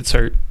guys gets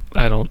hurt,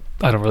 I don't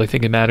really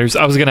think it matters.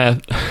 I was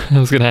gonna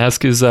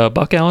ask, is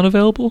Buck Allen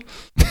available?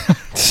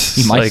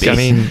 He might be. I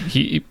mean,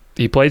 he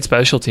played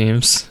special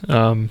teams.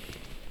 I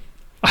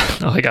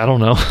don't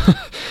know.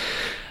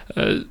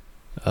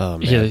 Oh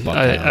man,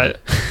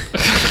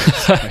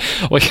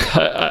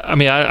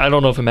 yeah, I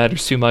don't know if it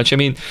matters too much. I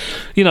mean,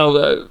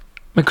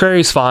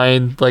 McCrary's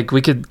fine. Like,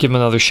 we could give him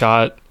another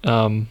shot.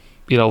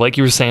 Like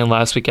you were saying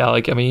last week,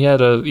 Alec. I mean, he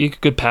had a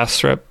good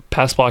pass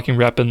blocking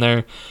rep in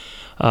there.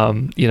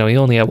 He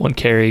only had one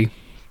carry,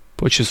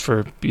 which is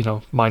for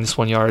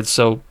 -1 yard.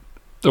 So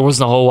there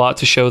wasn't a whole lot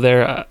to show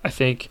there. I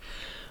think,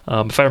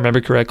 if I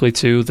remember correctly,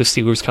 too, the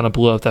Steelers kind of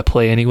blew out that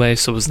play anyway.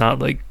 So it was not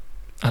like,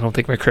 I don't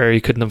think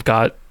McCrary couldn't have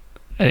got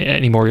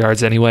any more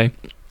yards anyway.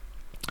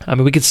 I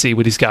mean, we could see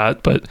what he's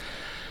got, but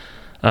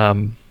I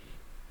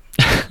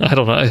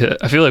don't know.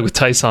 I feel like with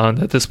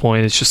Tyson at this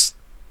point, it's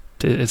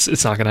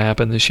not going to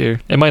happen this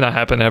year. It might not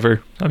happen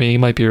ever. I mean, he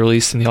might be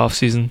released in the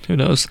offseason. Who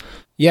knows?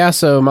 Yeah,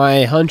 so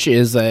my hunch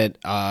is that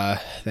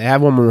they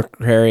have one more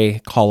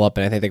McCrary call up,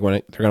 and I think they're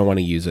going to want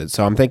to use it.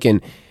 So I'm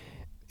thinking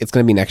it's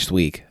going to be next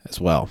week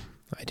as well.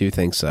 I do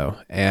think so.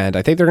 And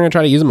I think they're going to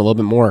try to use him a little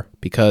bit more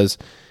because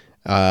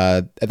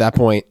at that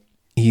point,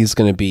 he's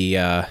going to be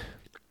a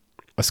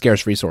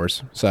scarce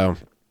resource. So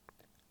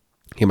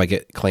he might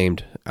get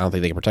claimed. I don't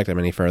think they can protect him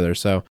any further.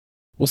 So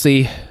we'll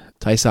see.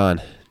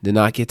 Tyson did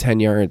not get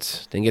 10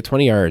 yards, didn't get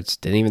 20 yards,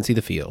 didn't even see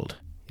the field.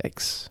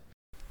 Yikes.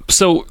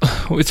 So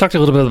we talked a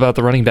little bit about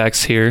the running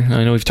backs here.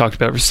 I know we've talked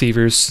about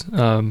receivers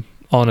on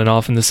and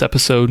off in this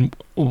episode.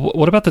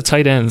 What about the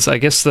tight ends? I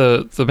guess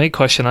the main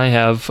question I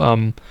have,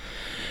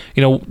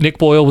 Nick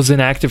Boyle was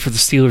inactive for the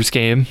Steelers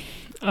game.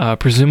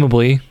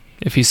 Presumably,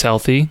 if he's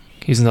healthy,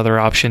 he's another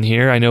option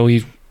here. I know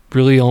he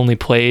really only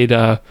played,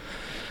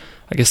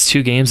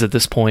 2 games at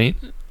this point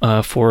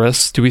for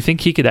us. Do we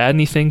think he could add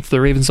anything to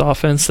the Ravens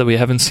offense that we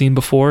haven't seen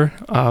before?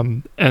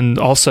 And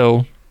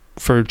also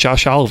for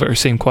Josh Oliver,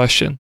 same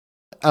question.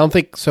 I don't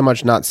think so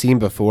much not seen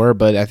before,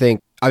 but I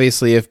think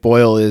obviously if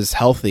Boyle is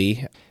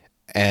healthy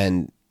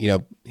and,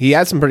 he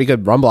had some pretty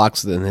good run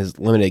blocks in his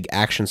limited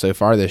action so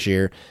far this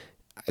year,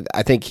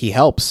 I think he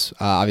helps.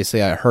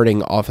 Obviously a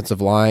hurting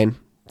offensive line,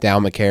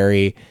 down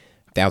McCary,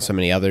 down so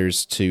many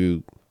others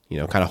to,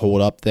 kind of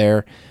hold up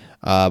there.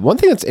 One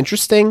thing that's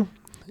interesting,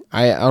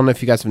 I don't know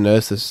if you guys have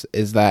noticed this,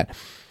 is that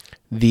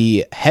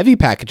the heavy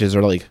packages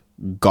are like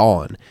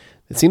gone.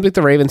 It seems like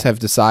the Ravens have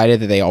decided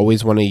that they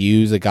always want to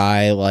use a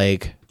guy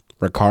like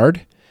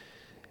Ricard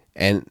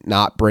and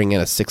not bring in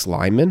a 6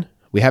 lineman.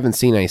 We haven't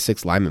seen any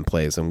 6 lineman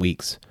plays in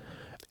weeks.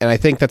 And I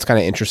think that's kind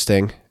of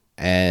interesting.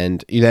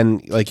 And you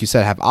then, like you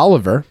said, have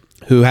Oliver,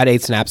 who had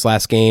 8 snaps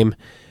last game.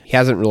 he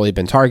hasn't really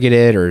been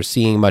targeted or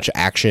seeing much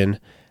action.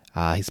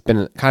 He's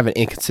been kind of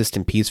an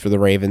inconsistent piece for the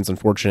Ravens.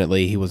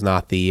 Unfortunately, he was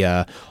not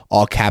the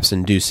all caps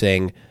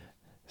inducing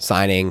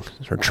signing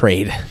or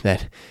trade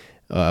that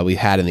we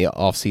had in the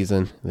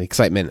offseason. The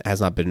excitement has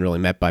not been really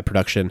met by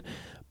production.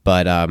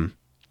 But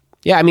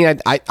yeah, I mean,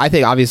 I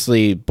think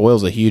obviously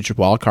Boyle's a huge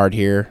wild card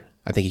here.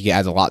 I think he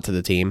adds a lot to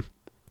the team.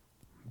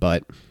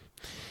 But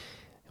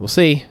we'll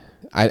see.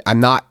 I'm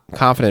not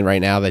confident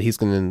right now that he's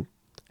going to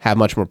have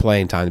much more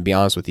playing time, to be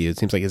honest with you. It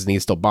seems like his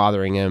knee's still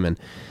bothering him, and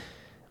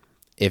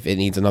if it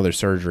needs another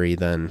surgery,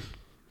 then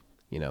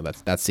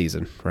that's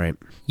season, right?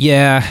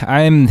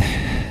 Yeah,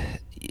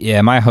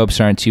 my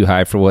hopes aren't too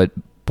high for what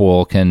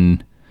Boyle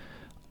can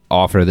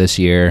offer this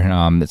year.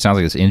 It sounds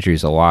like his injury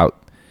is a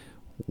lot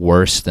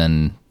worse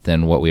than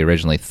what we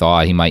originally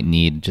thought. He might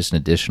need just an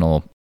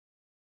additional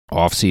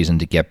offseason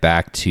to get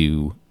back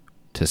to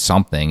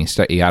something.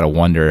 You got to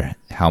wonder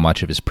how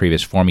much of his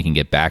previous form he can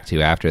get back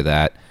to after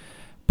that.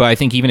 But I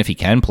think even if he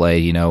can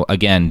play,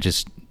 again,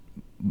 just,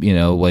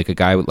 like a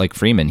guy like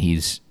Freeman,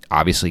 he's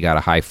obviously got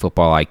a high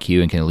football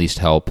IQ and can at least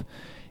help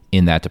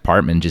in that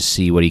department, just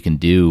see what he can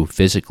do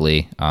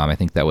physically. I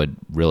think that would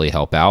really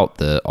help out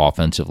the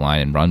offensive line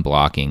and run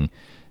blocking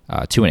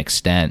to an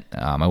extent.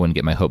 I wouldn't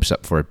get my hopes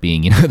up for it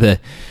being,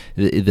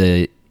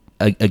 a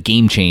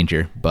game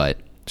changer, but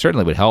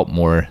certainly would help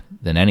more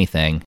than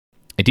anything.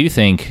 I do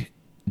think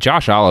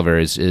Josh Oliver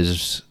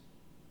is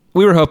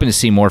we were hoping to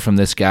see more from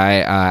this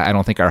guy. I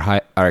don't think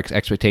our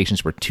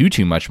expectations were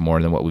too much more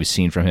than what we've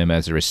seen from him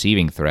as a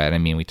receiving threat. I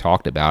mean, we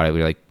talked about it.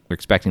 We're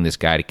expecting this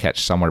guy to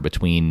catch somewhere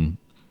between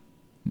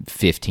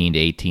 15 to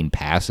 18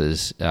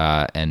 passes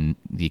and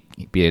be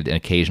an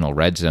occasional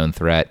red zone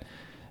threat.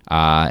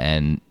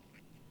 And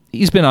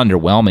he's been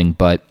underwhelming,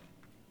 but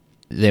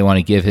they want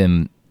to give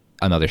him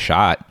another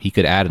shot. He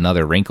could add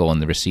another wrinkle in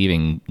the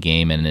receiving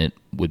game, and it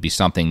would be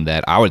something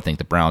that I would think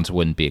the Browns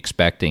wouldn't be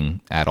expecting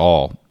at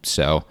all.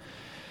 So,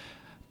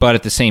 but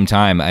at the same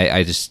time,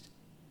 I just,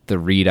 the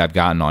read I've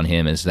gotten on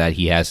him is that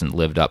he hasn't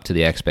lived up to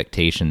the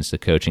expectations the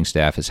coaching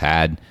staff has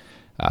had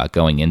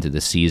going into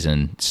the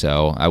season.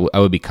 So I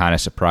would be kind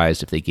of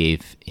surprised if they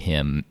gave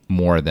him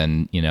more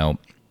than,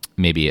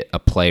 maybe a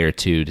play or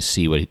two to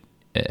see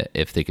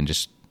if they can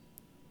just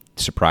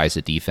surprise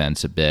the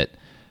defense a bit.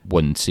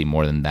 Wouldn't see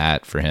more than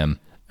that for him.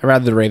 I'd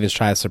rather the Ravens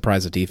try to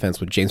surprise the defense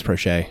with James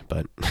Prochet,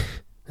 but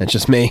that's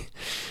just me.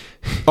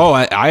 Oh,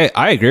 I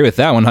agree with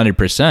that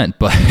 100%.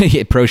 But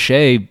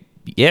Prochet,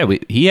 yeah,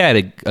 he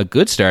had a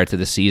good start to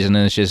the season,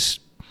 and it's just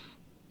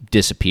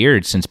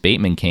disappeared since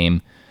Bateman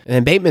came. And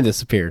then Bateman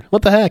disappeared.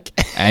 What the heck?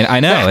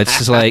 I know. It's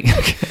just like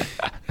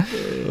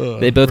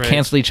they both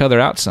cancel each other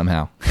out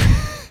somehow.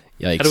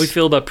 Yikes. How do we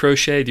feel about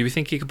Prochet? Do we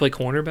think he could play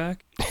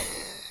cornerback?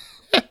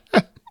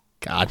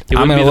 God.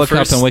 I'm going to look up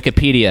on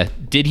Wikipedia.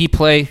 Did he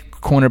play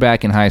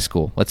cornerback in high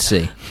school? Let's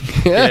see.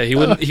 Yeah, he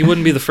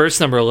wouldn't be the first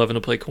number 11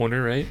 to play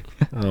corner, right?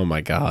 Oh my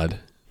God.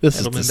 This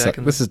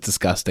is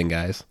disgusting,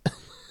 guys.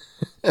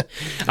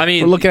 I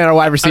mean, we're looking at our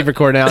wide receiver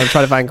core now and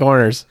trying to find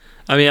corners.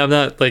 I mean, I'm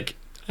not like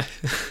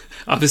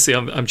obviously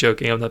I'm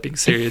joking. I'm not being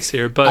serious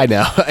here, but I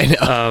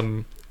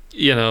know.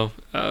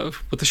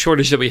 With the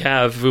shortage that we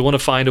have, we want to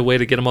find a way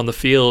to get him on the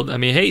field. I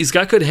mean, hey, he's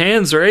got good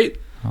hands, right?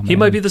 He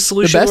might be the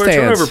solution to our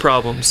turnover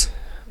problems.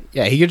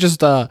 Yeah, he could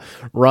just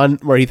run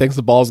where he thinks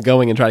the ball's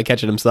going and try to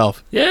catch it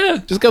himself. Yeah.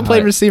 Just go play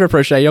receiver,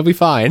 Prochet. You'll be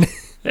fine.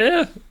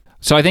 Yeah.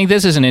 So I think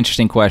this is an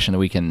interesting question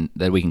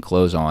that we can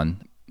close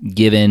on,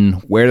 given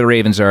where the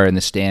Ravens are in the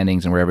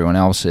standings and where everyone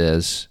else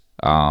is,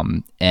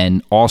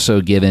 and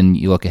also given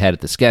you look ahead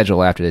at the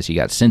schedule after this, you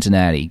got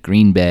Cincinnati,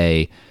 Green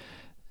Bay,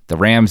 the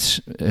Rams,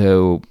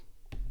 who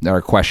are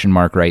a question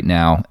mark right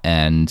now,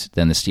 and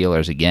then the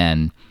Steelers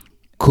again.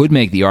 Could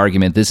make the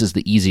argument this is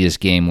the easiest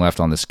game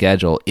left on the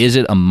schedule. Is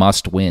it a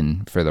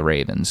must-win for the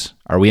Ravens?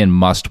 Are we in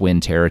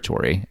must-win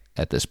territory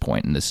at this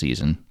point in the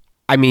season?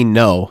 I mean,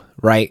 no,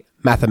 right?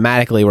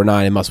 Mathematically, we're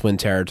not in must-win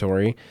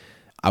territory.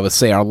 I would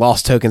say our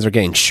loss tokens are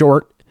getting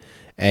short,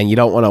 and you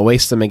don't want to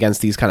waste them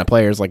against these kind of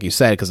players, like you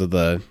said, because of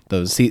the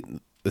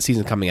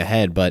season coming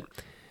ahead. But,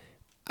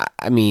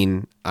 I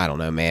mean, I don't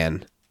know,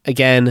 man.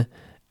 Again,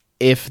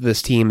 if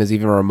this team is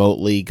even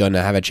remotely going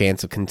to have a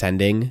chance of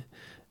contending,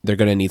 they're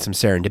going to need some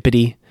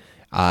serendipity.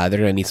 They're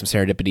going to need some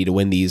serendipity to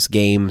win these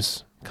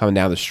games coming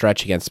down the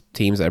stretch against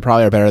teams that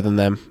probably are better than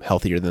them,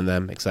 healthier than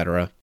them,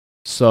 etc.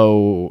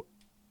 So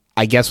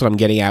I guess what I'm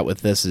getting at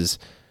with this is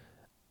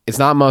it's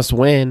not must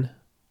win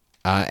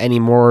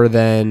any more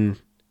than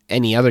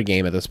any other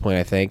game at this point,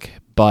 I think.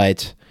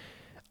 But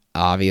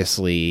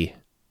obviously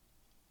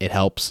it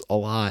helps a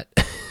lot.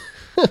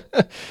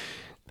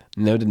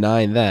 No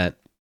denying that.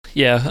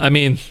 Yeah, I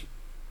mean,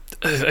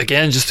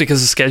 again, just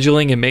because of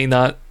scheduling, it may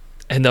not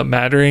end up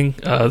mattering.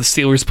 The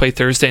Steelers play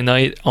Thursday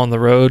night on the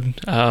road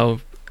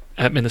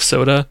at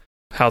Minnesota.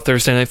 How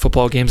Thursday night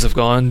football games have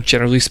gone,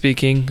 generally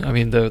speaking, I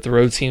mean, the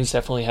road teams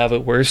definitely have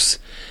it worse.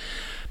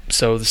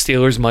 So the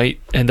Steelers might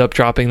end up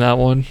dropping that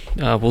one.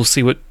 We'll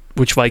see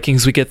which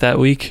Vikings we get that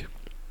week.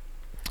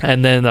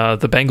 And then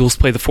the Bengals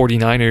play the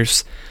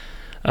 49ers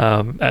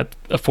at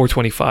a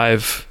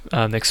 425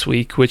 next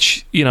week,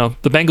 which, the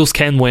Bengals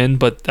can win,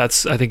 but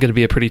that's, I think, going to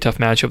be a pretty tough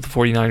matchup. The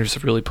 49ers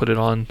have really put it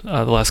on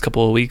the last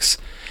couple of weeks.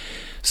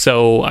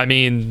 So, I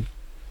mean,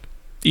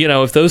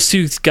 if those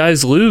two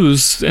guys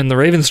lose and the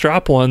Ravens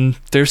drop one,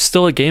 there's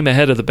still a game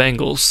ahead of the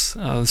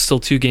Bengals. Still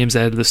 2 games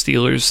ahead of the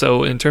Steelers.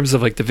 So in terms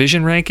of like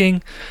division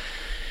ranking,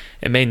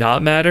 it may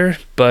not matter,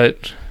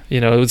 but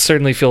it would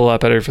certainly feel a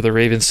lot better for the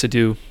Ravens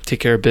to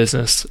take care of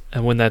business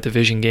and win that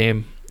division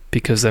game.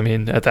 Because, I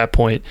mean, at that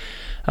point,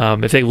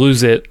 if they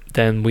lose it,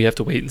 then we have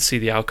to wait and see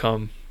the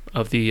outcome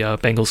of the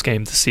Bengals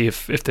game to see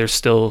if they're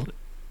still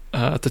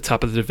at the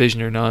top of the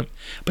division or not.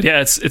 But yeah,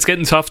 it's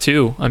getting tough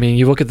too. I mean,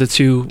 you look at if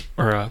you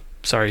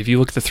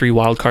look at the 3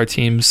 wildcard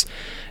teams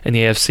in the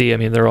AFC, I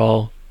mean, they're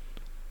all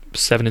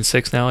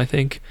 7-6 now, I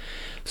think.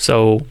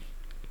 So,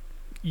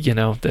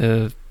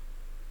 there's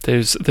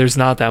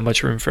not that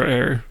much room for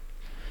error,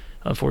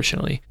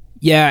 unfortunately.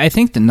 Yeah, I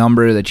think the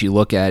number that you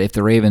look at, if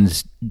the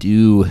Ravens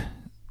do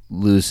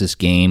lose this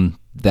game,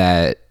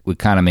 that would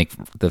kind of make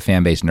the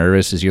fan base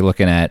nervous, is you're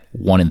looking at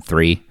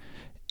 1-3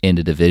 in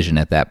the division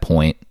at that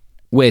point,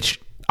 which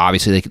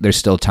obviously there's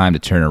still time to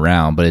turn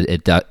around, but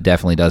it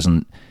definitely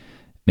doesn't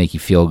make you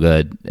feel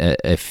good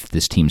if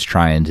this team's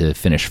trying to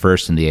finish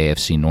first in the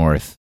AFC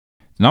North.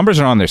 The numbers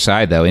are on their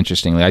side, though,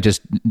 interestingly. I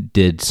just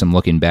did some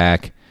looking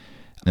back,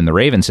 and the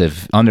Ravens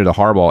have, under the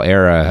Harbaugh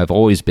era, have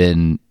always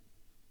been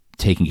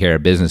taking care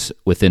of business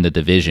within the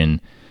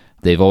division.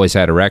 They've always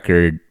had a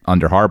record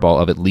under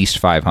Harbaugh of at least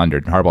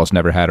 500. Harbaugh's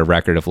never had a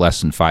record of less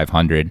than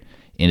 500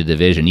 in a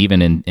division,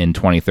 even in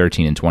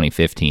 2013 and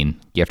 2015.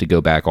 You have to go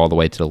back all the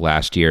way to the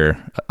last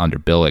year under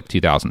Billick,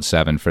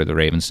 2007, for the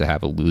Ravens to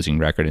have a losing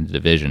record in the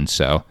division.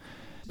 So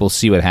we'll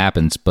see what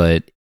happens.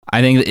 But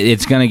I think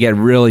it's going to get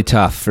really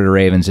tough for the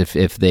Ravens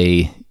if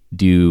they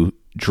do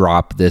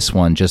drop this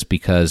one, just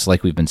because,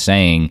 like we've been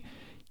saying,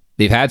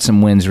 they've had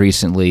some wins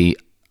recently,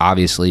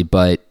 obviously,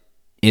 but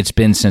it's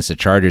been since the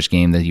Chargers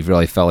game that you've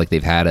really felt like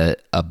they've had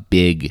a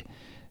big,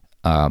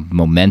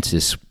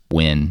 momentous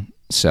win.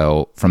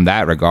 So from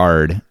that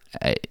regard,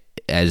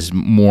 as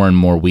more and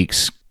more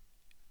weeks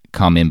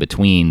come in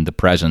between the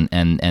present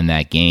and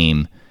that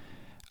game,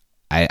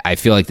 I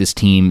feel like this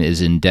team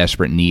is in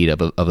desperate need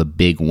of a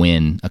big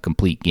win, a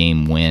complete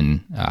game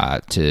win,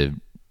 to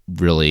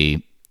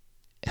really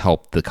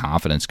help the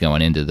confidence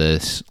going into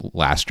this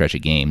last stretch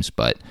of games.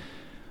 But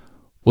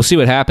we'll see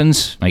what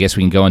happens. I guess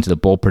we can go into the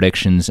bowl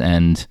predictions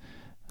and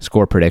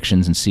score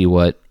predictions and see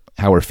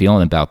how we're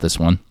feeling about this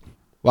one.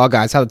 Well,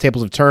 guys, how the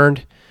tables have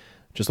turned.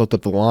 Just looked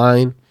up the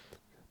line.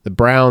 The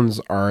Browns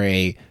are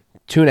a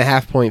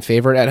 2.5-point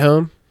favorite at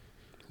home.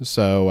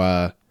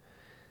 So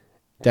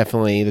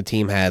definitely the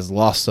team has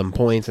lost some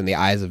points in the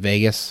eyes of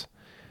Vegas.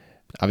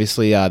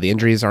 Obviously, the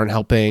injuries aren't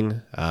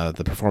helping.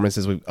 The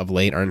performances of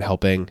late aren't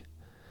helping.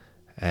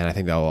 And I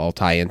think that'll all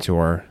tie into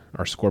our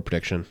score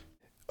prediction.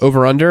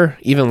 Over-under,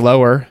 even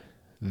lower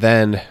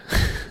than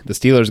the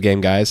Steelers game,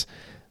 guys.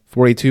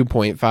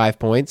 42.5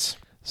 points.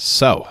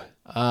 So,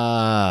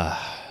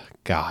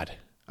 God,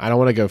 I don't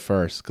want to go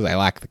first because I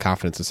lack the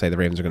confidence to say the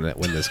Ravens are going to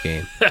win this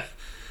game.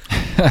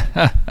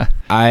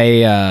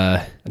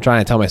 I'm trying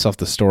to tell myself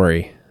the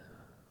story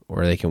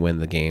where they can win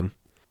the game.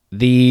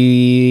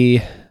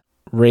 The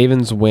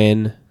Ravens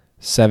win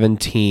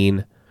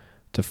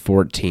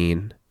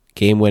 17-14.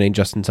 Game-winning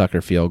Justin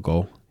Tucker field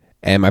goal.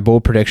 And my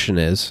bold prediction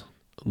is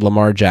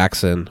Lamar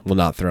Jackson will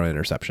not throw an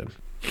interception.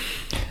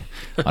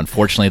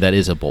 Unfortunately, that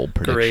is a bold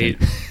prediction.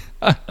 Great.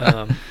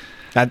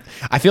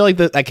 I feel like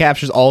that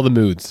captures all the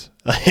moods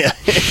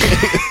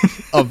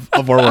of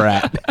where we're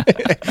at.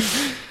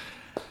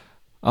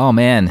 Oh,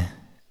 man.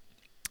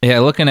 Yeah,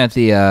 looking at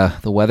the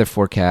weather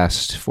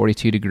forecast,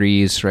 42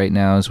 degrees right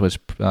now is what's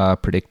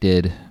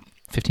predicted.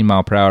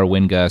 15-mile-per-hour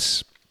wind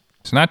gusts.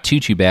 It's not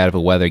too bad of a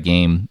weather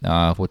game,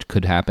 which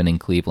could happen in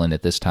Cleveland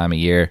at this time of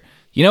year.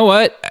 You know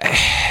what?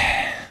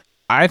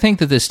 I think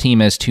that this team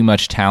has too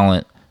much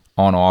talent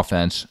on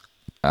offense,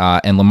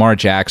 and Lamar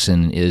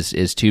Jackson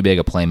is too big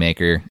a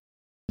playmaker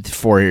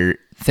for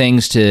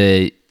things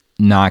to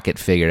not get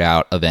figured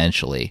out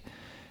eventually.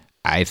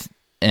 I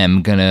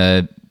am going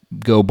to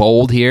go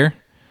bold here,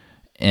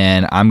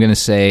 and I'm going to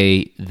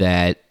say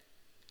that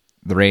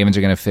the Ravens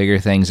are going to figure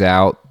things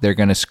out. They're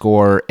going to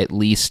score at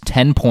least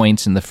 10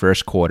 points in the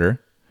first quarter,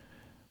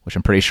 which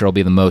I'm pretty sure will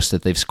be the most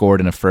that they've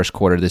scored in a first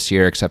quarter this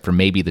year, except for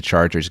maybe the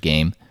Chargers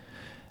game.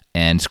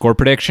 And score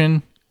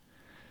prediction,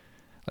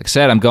 like I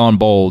said, I'm going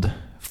bold.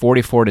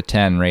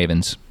 44-10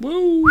 Ravens.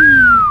 Woo!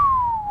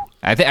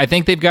 I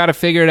think they've got to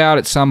figure it out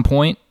at some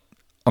point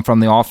from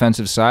the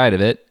offensive side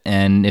of it,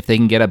 and if they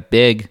can get up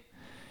big,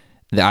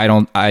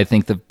 I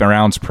think the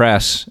Browns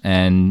press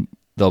and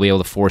they'll be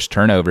able to force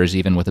turnovers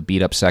even with a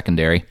beat up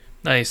secondary.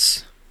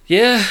 Nice.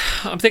 Yeah,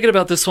 I'm thinking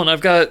about this one.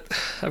 I've got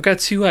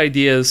two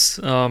ideas.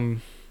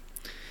 Part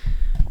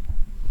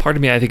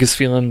of me, I think, is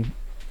feeling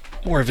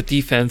more of a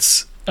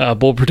defense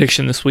bold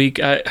prediction this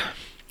week. I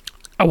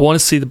want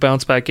to see the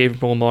bounce back game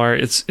from Lamar.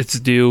 It's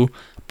due,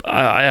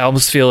 I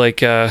almost feel like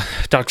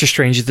Doctor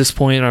Strange at this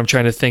point. I'm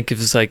trying to think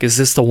if it's like, is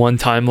this the one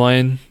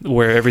timeline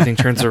where everything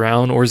turns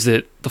around, or is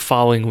it the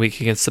following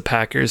week against the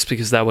Packers?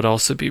 Because that would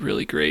also be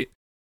really great.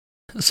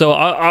 So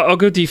I'll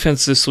go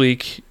defense this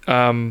week.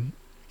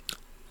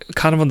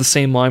 Kind of on the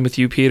same line with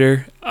you,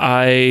 Peter.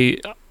 I'm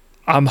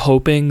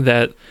hoping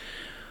that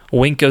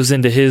Wink goes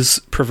into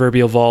his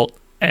proverbial vault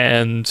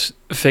and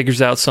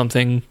figures out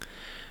something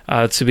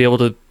to be able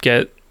to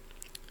get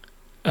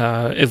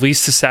at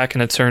least a sack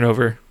and a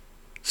turnover.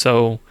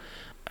 So,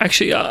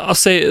 actually, I'll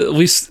say at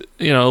least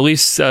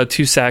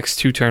 2 sacks,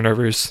 2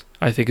 turnovers,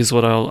 I think is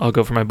what I'll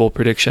go for my bold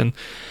prediction.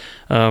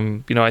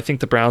 I think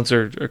the Browns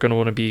are going to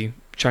want to be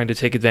trying to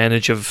take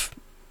advantage of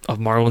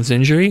Marlon's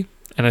injury,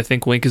 and I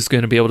think Wink is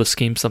going to be able to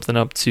scheme something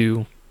up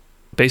to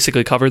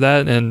basically cover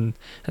that and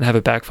have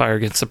it backfire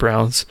against the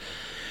Browns.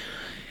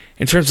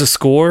 In terms of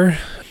score,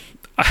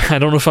 I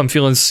don't know if I'm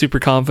feeling super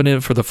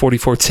confident for the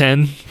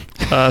 44-10.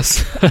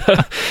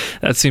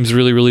 That seems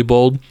really, really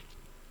bold.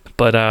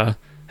 But,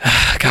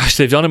 gosh,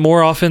 they've done it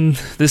more often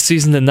this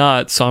season than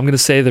not, so I'm going to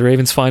say the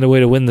Ravens find a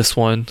way to win this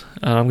one.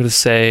 I'm going to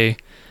say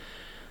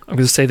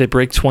they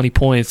break 20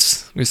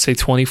 points. I'm going to say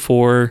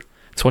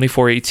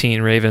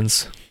 24-18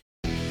 Ravens.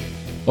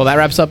 Well, that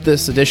wraps up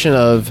this edition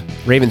of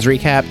Ravens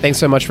Recap. Thanks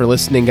so much for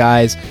listening,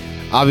 guys.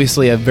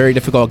 Obviously, a very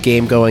difficult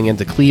game going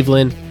into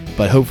Cleveland,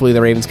 but hopefully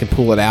the Ravens can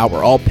pull it out.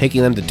 We're all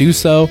picking them to do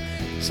so.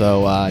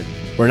 So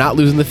we're not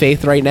losing the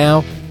faith right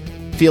now.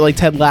 Feel like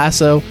Ted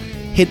Lasso.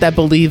 Hit that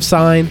believe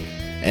sign,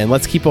 and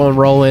let's keep on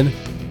rolling.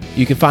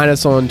 You can find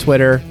us on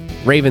Twitter,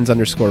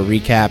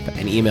 Ravens_recap,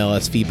 and email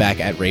us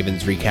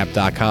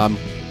feedback@ravensrecap.com.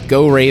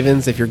 Go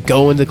Ravens. If you're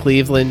going to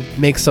Cleveland,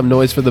 make some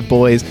noise for the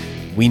boys.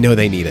 We know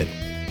they need it.